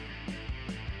doors.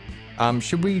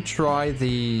 Should we try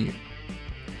the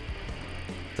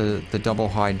double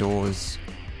high doors?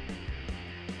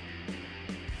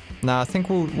 No, I think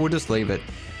we'll just leave it.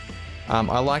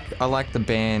 I like the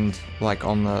band like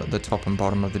on the top and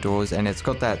bottom of the doors, and it's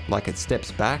got that like it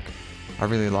steps back. I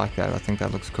really like that. I think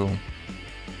that looks cool.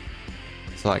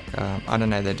 It's like I don't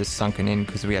know, they're just sunken in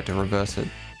because we had to reverse it.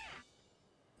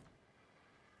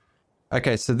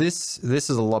 Okay, so this is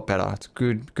a lot better. It's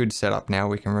good setup. Now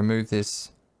we can remove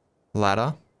this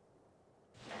ladder,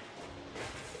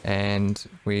 and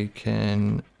we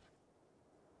can.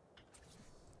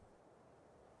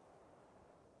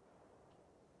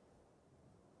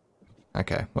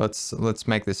 Okay, let's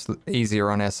make this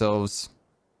easier on ourselves.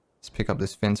 Let's pick up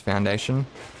this fence foundation.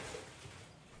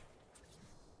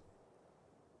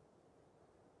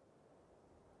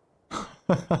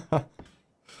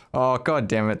 Oh, god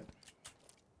damn it.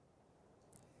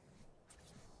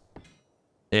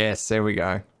 Yes, there we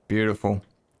go. Beautiful.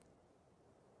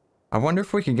 I wonder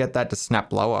if we can get that to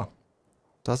snap lower.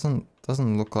 Doesn't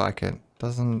look like it.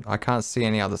 I can't see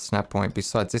any other snap point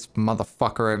besides this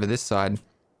motherfucker over this side.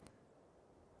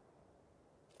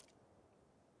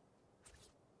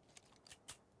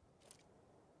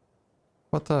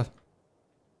 What the?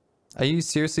 Are you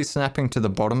seriously snapping to the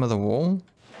bottom of the wall?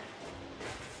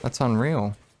 That's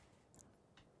unreal.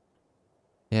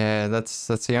 Yeah, that's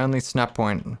the only snap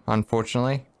point,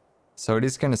 unfortunately. So it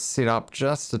is going to sit up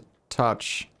just a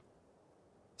touch.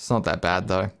 It's not that bad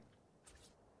though.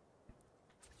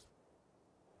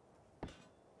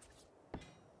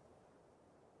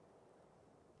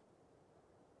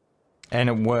 And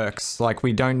it works. Like,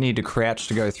 we don't need to crouch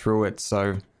to go through it,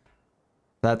 so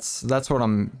that's what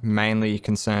I'm mainly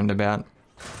concerned about.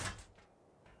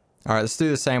 Alright, let's do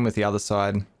the same with the other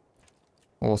side.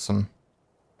 Awesome.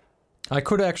 I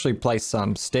could actually place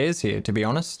some stairs here, to be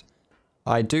honest.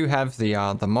 I do have the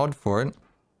mod for it.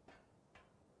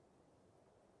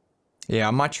 Yeah,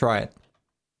 I might try it.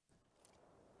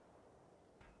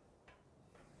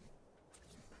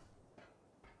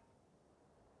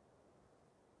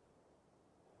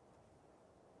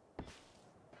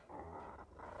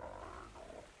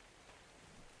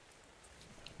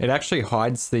 It actually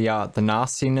hides the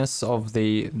nastiness of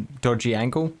the dodgy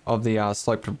angle of the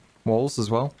sloped walls as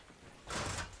well.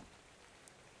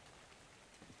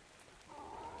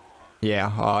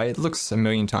 Yeah, it looks a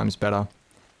million times better.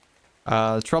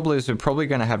 The trouble is we're probably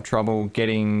going to have trouble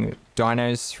getting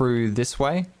dinos through this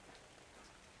way.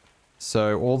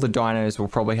 So all the dinos will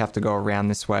probably have to go around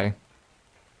this way.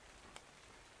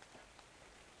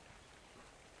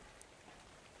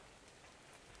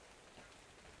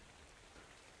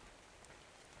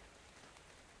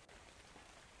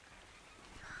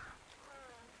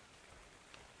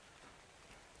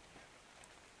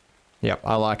 Yep,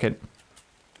 I like it.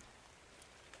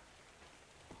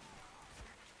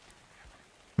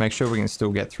 Make sure we can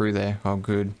still get through there. Oh,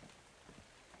 good.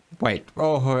 Wait.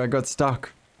 Oh, I got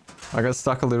stuck. I got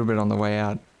stuck a little bit on the way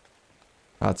out.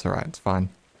 That's alright. It's fine.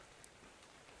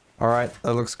 Alright,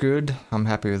 that looks good. I'm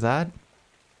happy with that.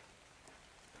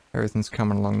 Everything's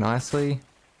coming along nicely.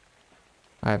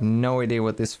 I have no idea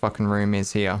what this fucking room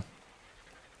is here.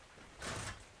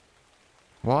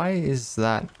 Why is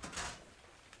that?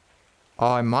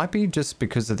 Oh, it might be just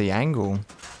because of the angle.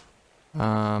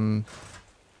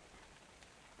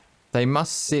 They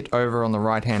must sit over on the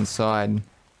right-hand side.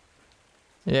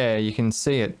 Yeah, you can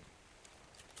see it.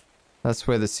 That's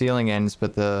where the ceiling ends,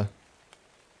 but the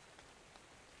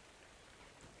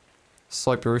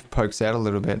sloped roof pokes out a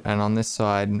little bit, and on this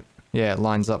side, yeah, it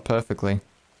lines up perfectly.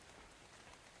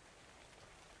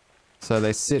 So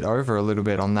they sit over a little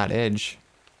bit on that edge.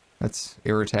 That's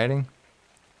irritating.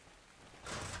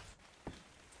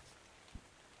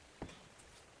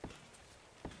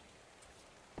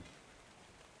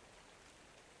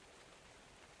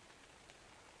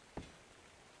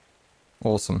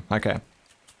 Awesome. Okay.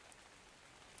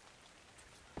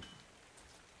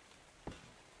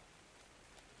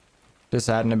 Just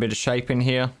adding a bit of shape in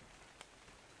here.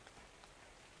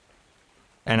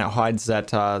 And it hides that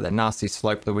that nasty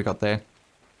slope that we got there.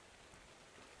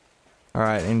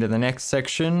 Alright, into the next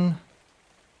section.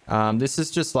 This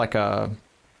is just like a...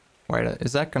 Wait,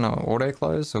 is that gonna auto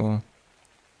close or...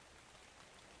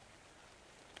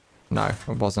 No,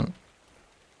 it wasn't.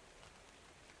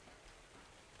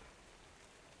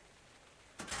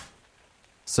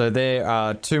 So there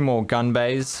are 2 more gun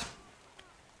bays.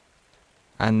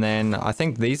 And then I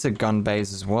think these are gun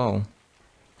bays as well.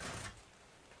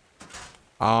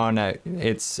 Oh no,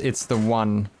 it's the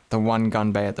one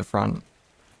gun bay at the front.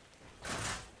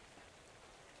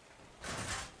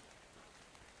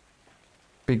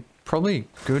 probably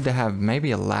good to have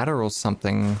maybe a ladder or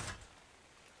something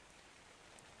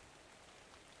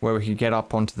where we could get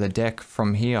up onto the deck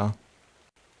from here.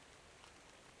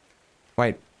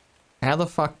 Wait, how the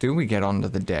fuck do we get onto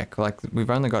the deck? Like, we've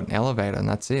only got an elevator and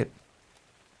that's it.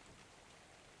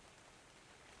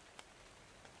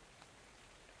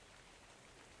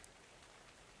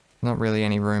 Not really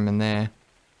any room in there.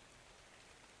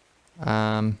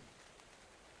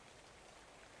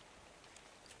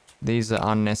 These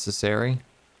are unnecessary.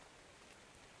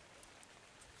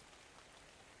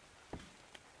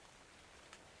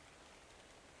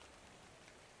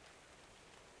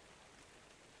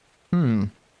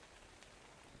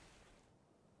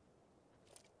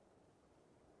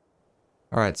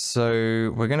 Alright,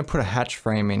 so we're going to put a hatch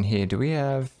frame in here. Do we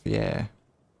have... yeah.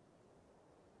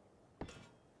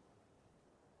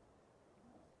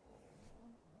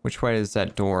 Which way does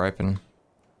that door open?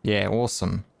 Yeah,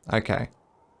 awesome. Okay.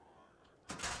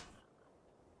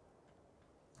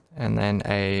 And then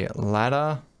a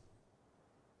ladder.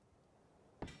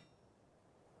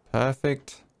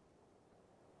 Perfect.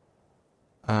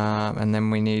 And then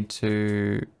we need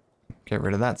to get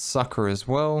rid of that sucker as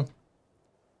well.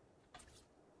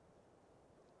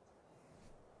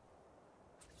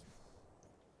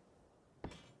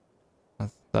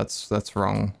 That's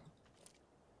wrong.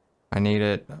 I need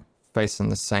it facing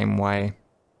the same way.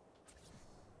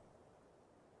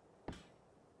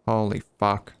 Holy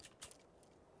fuck.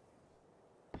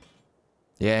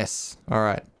 Yes.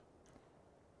 Alright.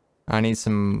 I need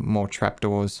some more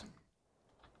trapdoors.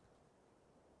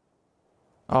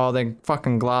 Oh, they're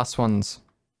fucking glass ones.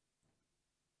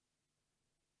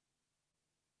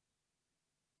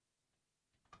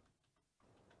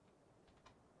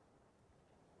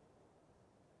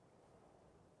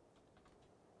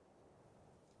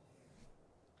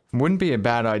 Wouldn't be a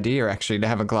bad idea, actually, to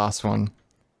have a glass one.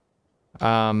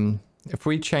 If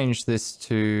we change this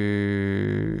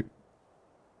to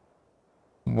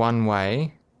one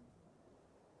way,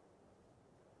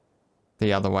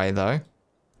 the other way though,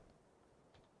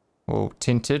 we'll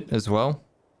tint it as well.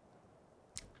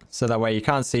 So that way you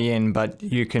can't see in, but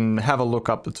you can have a look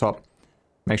up the top.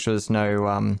 Make sure there's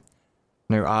no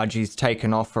RGs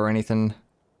taken off or anything.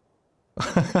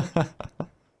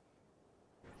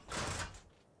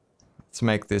 Let's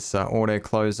make this auto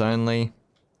close only.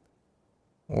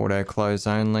 Auto close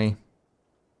only.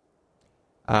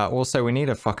 Also, we need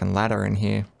a fucking ladder in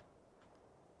here.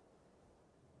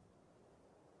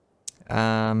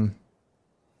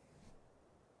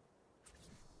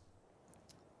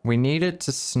 We need it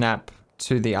to snap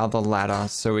to the other ladder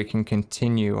so we can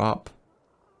continue up.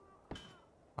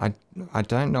 I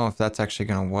don't know if that's actually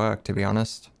going to work, to be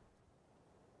honest.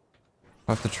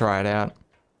 I'll have to try it out.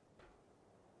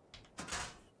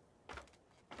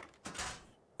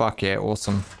 Fuck yeah,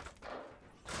 awesome.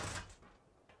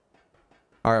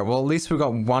 Alright, well at least we've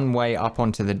got one way up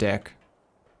onto the deck.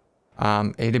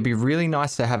 It'd be really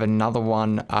nice to have another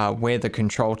one where the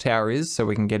control tower is, so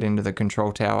we can get into the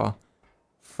control tower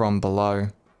from below.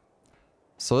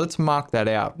 So let's mark that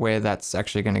out, where that's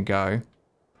actually going to go.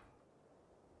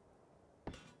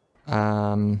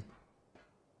 Alright,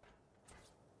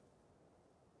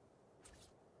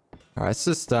 let's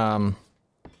just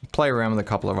play around with a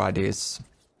couple of ideas.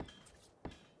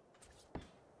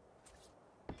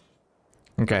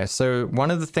 Okay, so one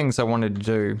of the things I wanted to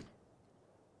do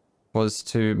was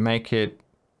to make it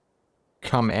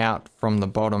come out from the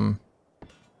bottom.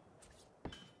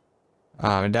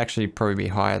 It'd actually probably be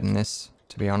higher than this,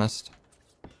 to be honest.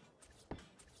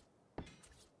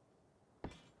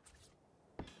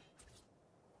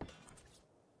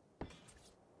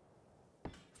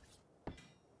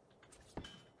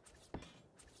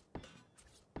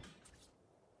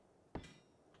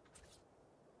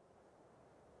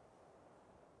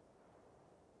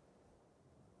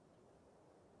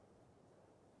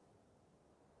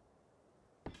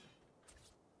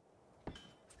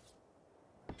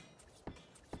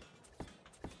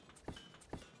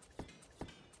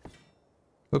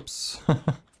 Oops.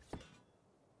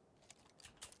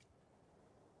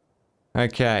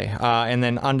 Okay, and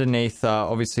then underneath,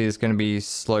 obviously there's going to be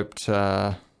sloped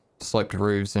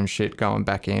roofs and shit going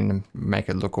back in and make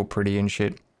it look all pretty and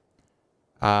shit.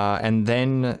 And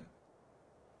then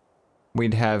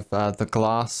we'd have the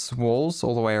glass walls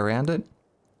all the way around it.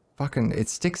 Fucking, it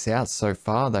sticks out so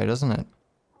far though, doesn't it?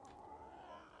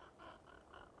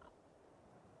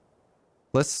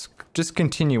 Let's just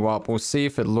continue up. We'll see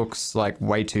if it looks like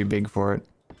way too big for it.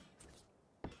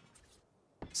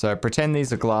 So pretend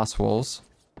these are glass walls.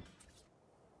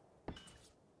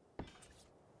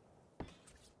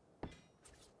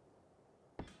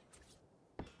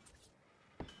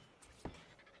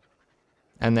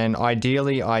 And then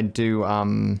ideally I'd do,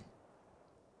 yeah,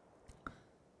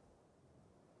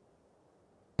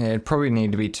 it'd probably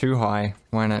need to be too high,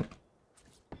 won't it?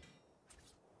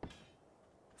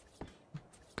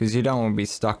 Because you don't want to be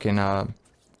stuck in a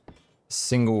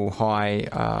single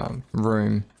high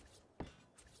room.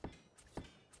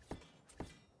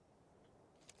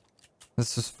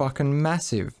 This is fucking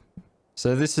massive.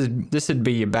 So this would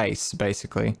be your base,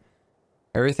 basically.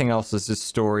 Everything else is just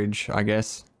storage, I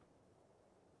guess.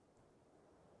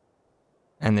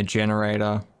 And the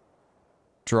generator.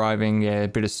 Driving, yeah, a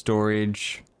bit of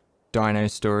storage. Dino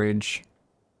storage.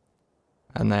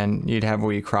 And then you'd have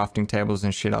all your crafting tables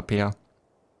and shit up here.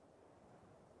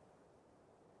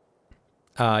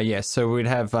 Yeah, so we'd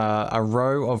have a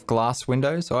row of glass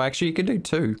windows. Or actually, you could do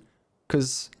two.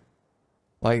 Because,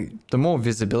 like, the more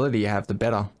visibility you have, the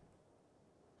better.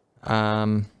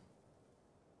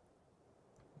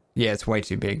 Yeah, it's way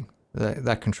too big.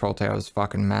 That control tower is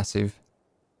fucking massive.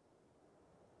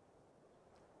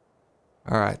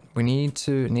 Alright, we need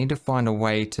to find a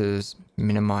way to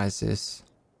minimize this.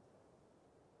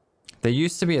 There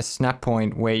used to be a snap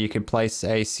point where you could place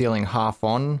a ceiling half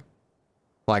on,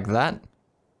 like that.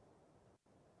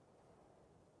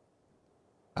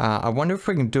 I wonder if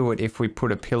we can do it if we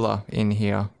put a pillar in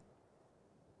here.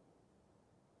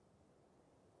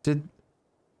 Did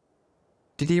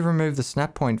he remove the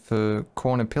snap point for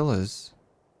corner pillars?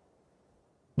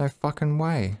 No fucking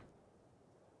way.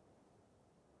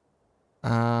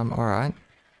 Alright.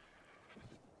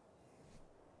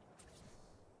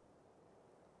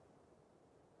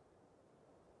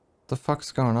 The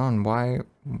fuck's going on? Why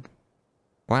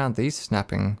aren't these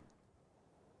snapping?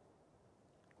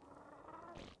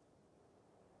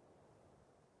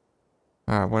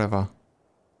 Alright, whatever.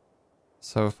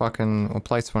 So we'll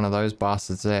place one of those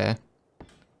bastards there.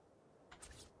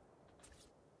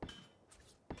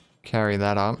 Carry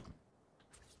that up.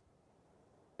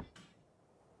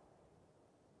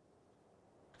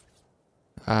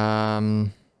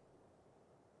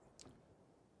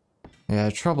 Yeah,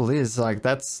 the trouble is, like,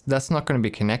 that's not going to be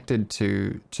connected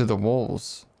to the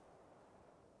walls.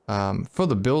 For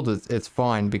the build, it's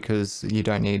fine because you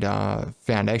don't need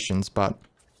foundations, but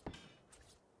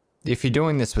if you're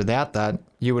doing this without that,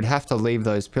 you would have to leave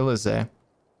those pillars there.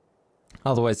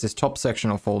 Otherwise, this top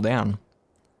section will fall down.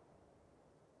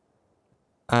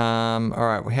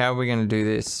 Alright, how are we going to do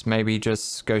this? Maybe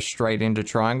just go straight into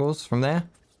triangles from there?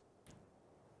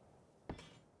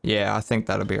 Yeah, I think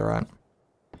that'll be alright.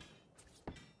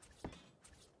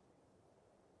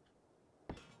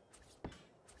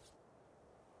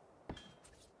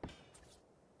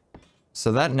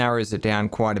 So that narrows it down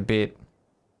quite a bit.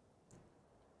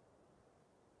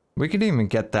 We could even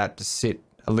get that to sit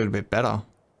a little bit better.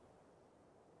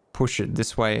 Push it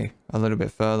this way a little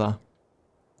bit further.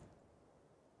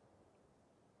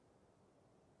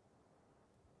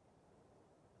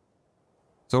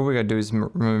 So all we gotta do is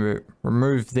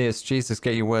remove this. Jesus,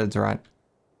 get your words right.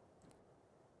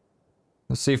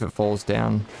 We'll see if it falls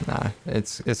down. Nah,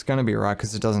 it's gonna be right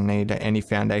because it doesn't need any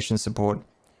foundation support.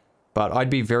 But I'd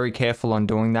be very careful on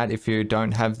doing that if you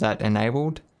don't have that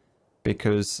enabled,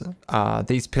 because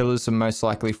these pillars will most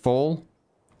likely fall,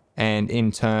 and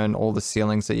in turn all the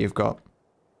ceilings that you've got.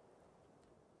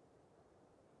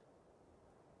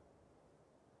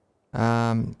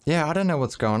 Yeah, I don't know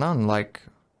what's going on. Like,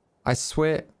 I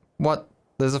swear, what?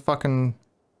 There's a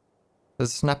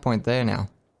snap point there now.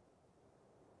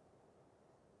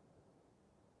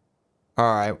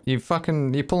 Alright, you're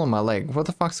pulling my leg. What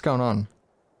the fuck's going on?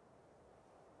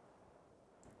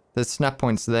 There's snap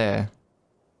points there.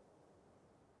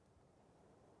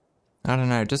 I don't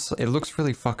know, it looks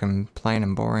really fucking plain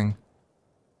and boring.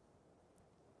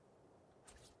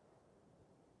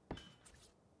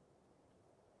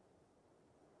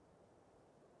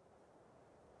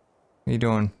 What are you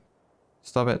doing?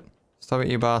 Stop it. Stop it,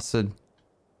 you bastard.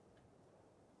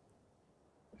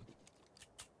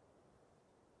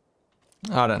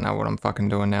 I don't know what I'm fucking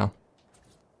doing now.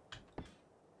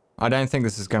 I don't think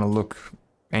this is gonna look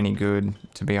any good,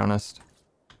 to be honest.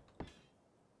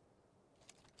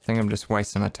 I think I'm just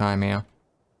wasting my time here.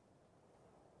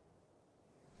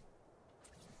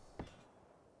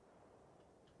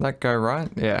 That go right?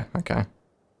 Yeah, okay.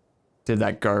 Did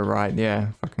that go right? Yeah,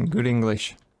 fucking good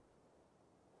English.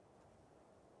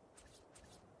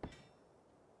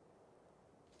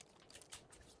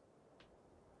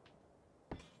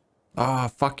 Ah, oh,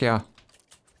 fuck yeah.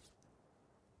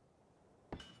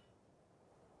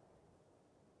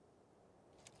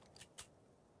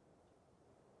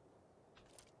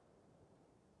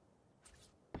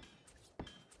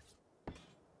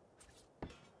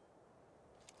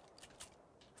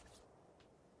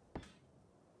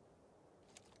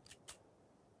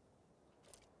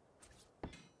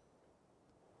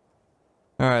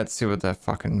 Alright, let's see what that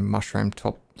fucking mushroom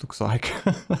top looks like.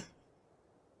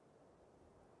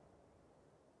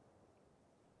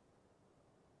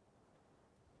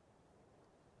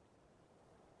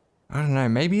 I don't know,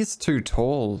 maybe it's too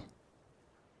tall.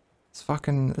 It's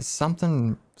fucking, there's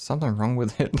something wrong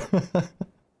with it.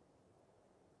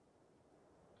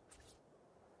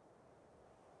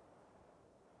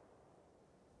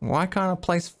 Why can't I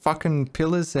place fucking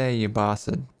pillars there, you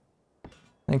bastard?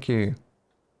 Thank you.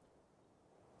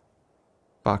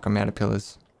 Fuck, I'm out of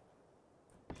pillars.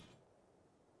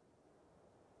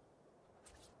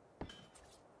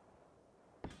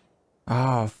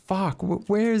 Oh, fuck.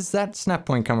 Where is that snap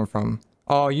point coming from?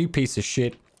 Oh, you piece of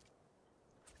shit.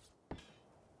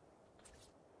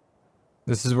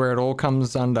 This is where it all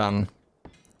comes undone.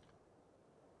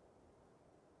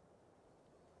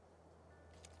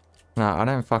 No, I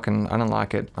don't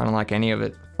like it. I don't like any of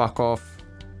it. Fuck off.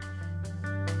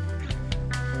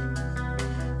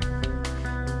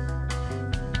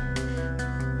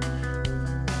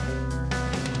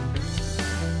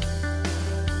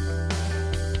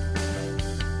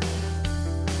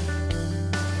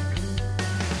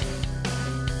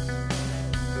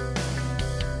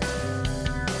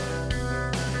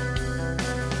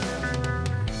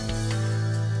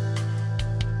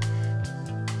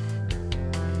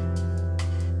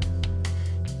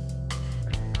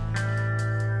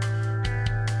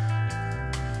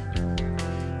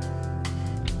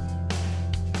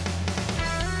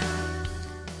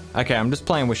 Okay, I'm just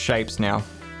playing with shapes now.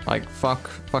 Like, fuck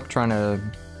trying to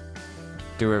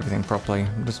do everything properly.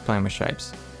 I'm just playing with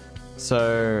shapes.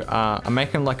 So, I'm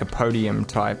making like a podium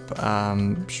type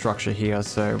structure here.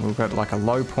 So we've got like a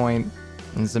low point,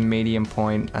 and there's a medium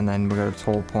point, and then we've got a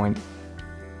tall point.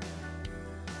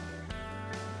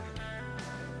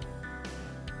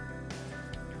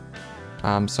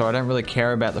 So I don't really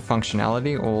care about the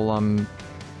functionality. All I'm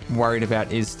worried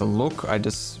about is the look. I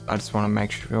just want to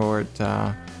make sure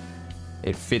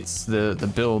it fits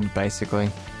the build, basically.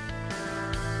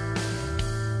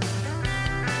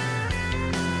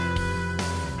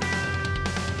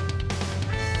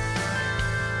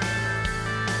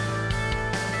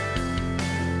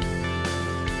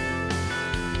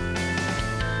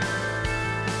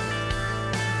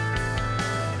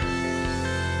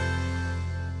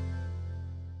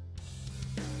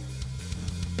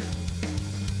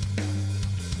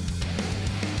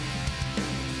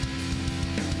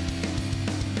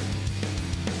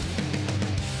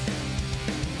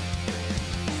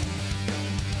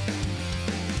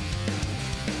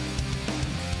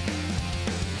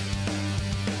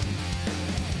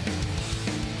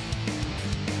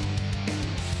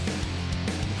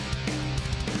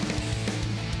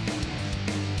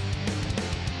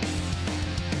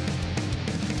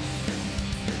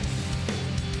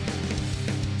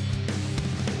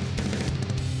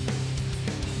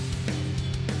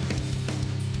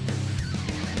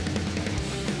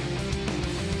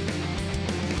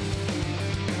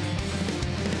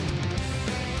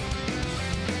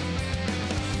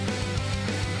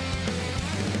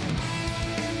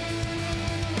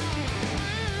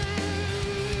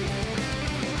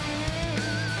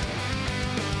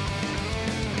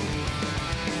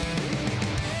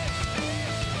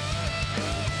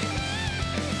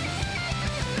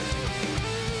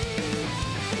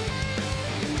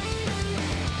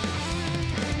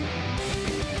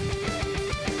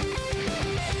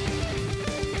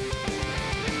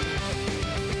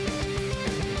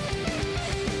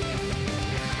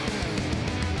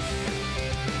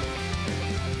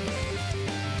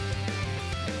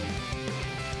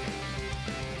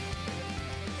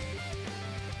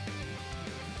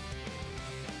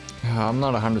 I'm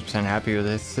not 100% happy with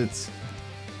this.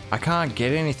 I can't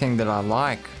get anything that I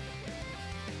like.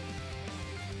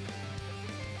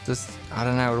 Just, I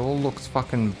don't know, it all looks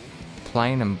fucking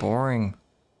plain and boring.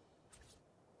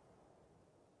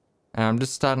 And I'm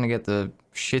just starting to get the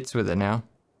shits with it now.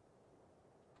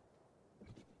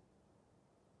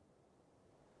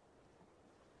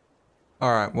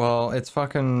 Alright, well,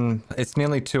 it's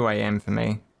nearly 2 AM for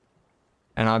me.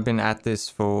 And I've been at this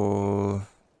for...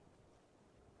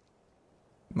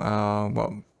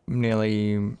 well,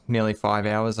 nearly 5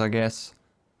 hours, I guess.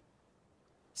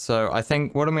 So I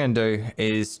think what I'm going to do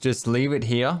is just leave it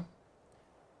here.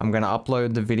 I'm going to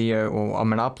upload the video, or I'm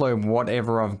going to upload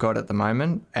whatever I've got at the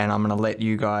moment, and I'm going to let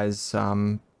you guys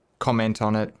comment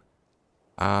on it.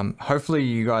 Hopefully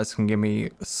you guys can give me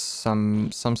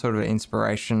some sort of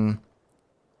inspiration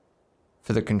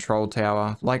for the control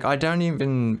tower. Like, I didn't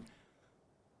even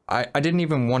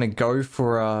want to go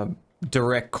for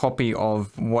direct copy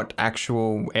of what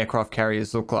actual aircraft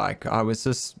carriers look like. I was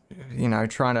just, you know,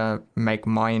 trying to make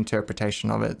my interpretation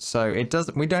of it. So it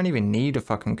doesn't, we don't even need a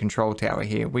fucking control tower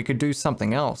here. We could do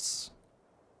something else.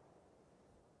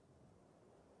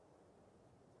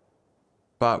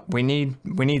 But we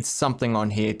need something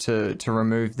on here to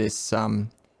remove this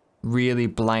really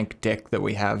blank deck that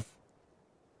we have.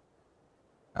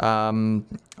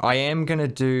 I am gonna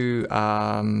do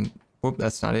whoop,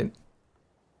 that's not it.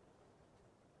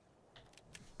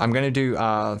 I'm gonna do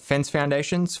fence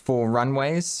foundations for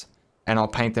runways, and I'll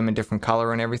paint them a different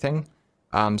color and everything.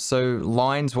 So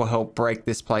lines will help break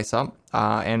this place up,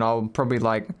 and I'll probably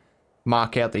like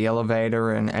mark out the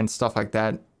elevator and stuff like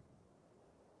that.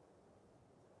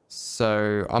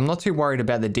 So I'm not too worried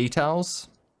about the details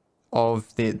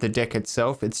of the deck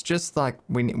itself. It's just like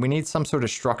we need some sort of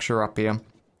structure up here.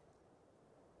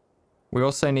 We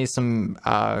also need some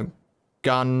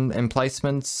gun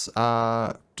emplacements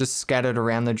just scattered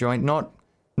around the joint, not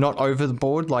over the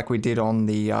board like we did on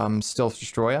the stealth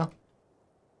destroyer.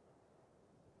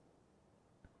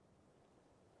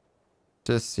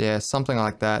 Just, yeah, something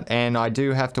like that. And I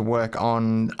do have to work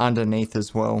on underneath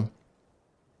as well,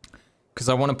 because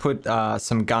I want to put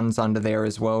some guns under there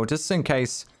as well, just in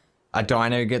case a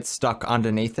dino gets stuck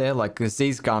underneath there. Like, because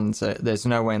these guns, there's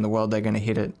no way in the world they're going to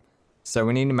hit it. So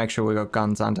we need to make sure we got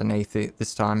guns underneath it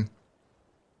this time.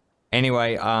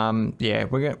 Anyway, yeah,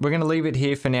 we're gonna leave it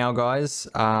here for now, guys.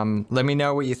 Let me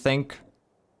know what you think.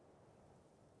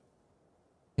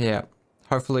 Yeah,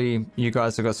 hopefully you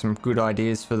guys have got some good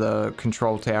ideas for the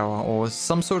control tower or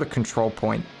some sort of control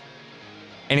point.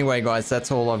 Anyway, guys, that's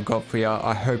all I've got for you.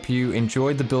 I hope you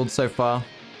enjoyed the build so far.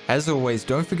 As always,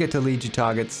 don't forget to lead your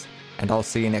targets, and I'll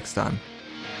see you next time.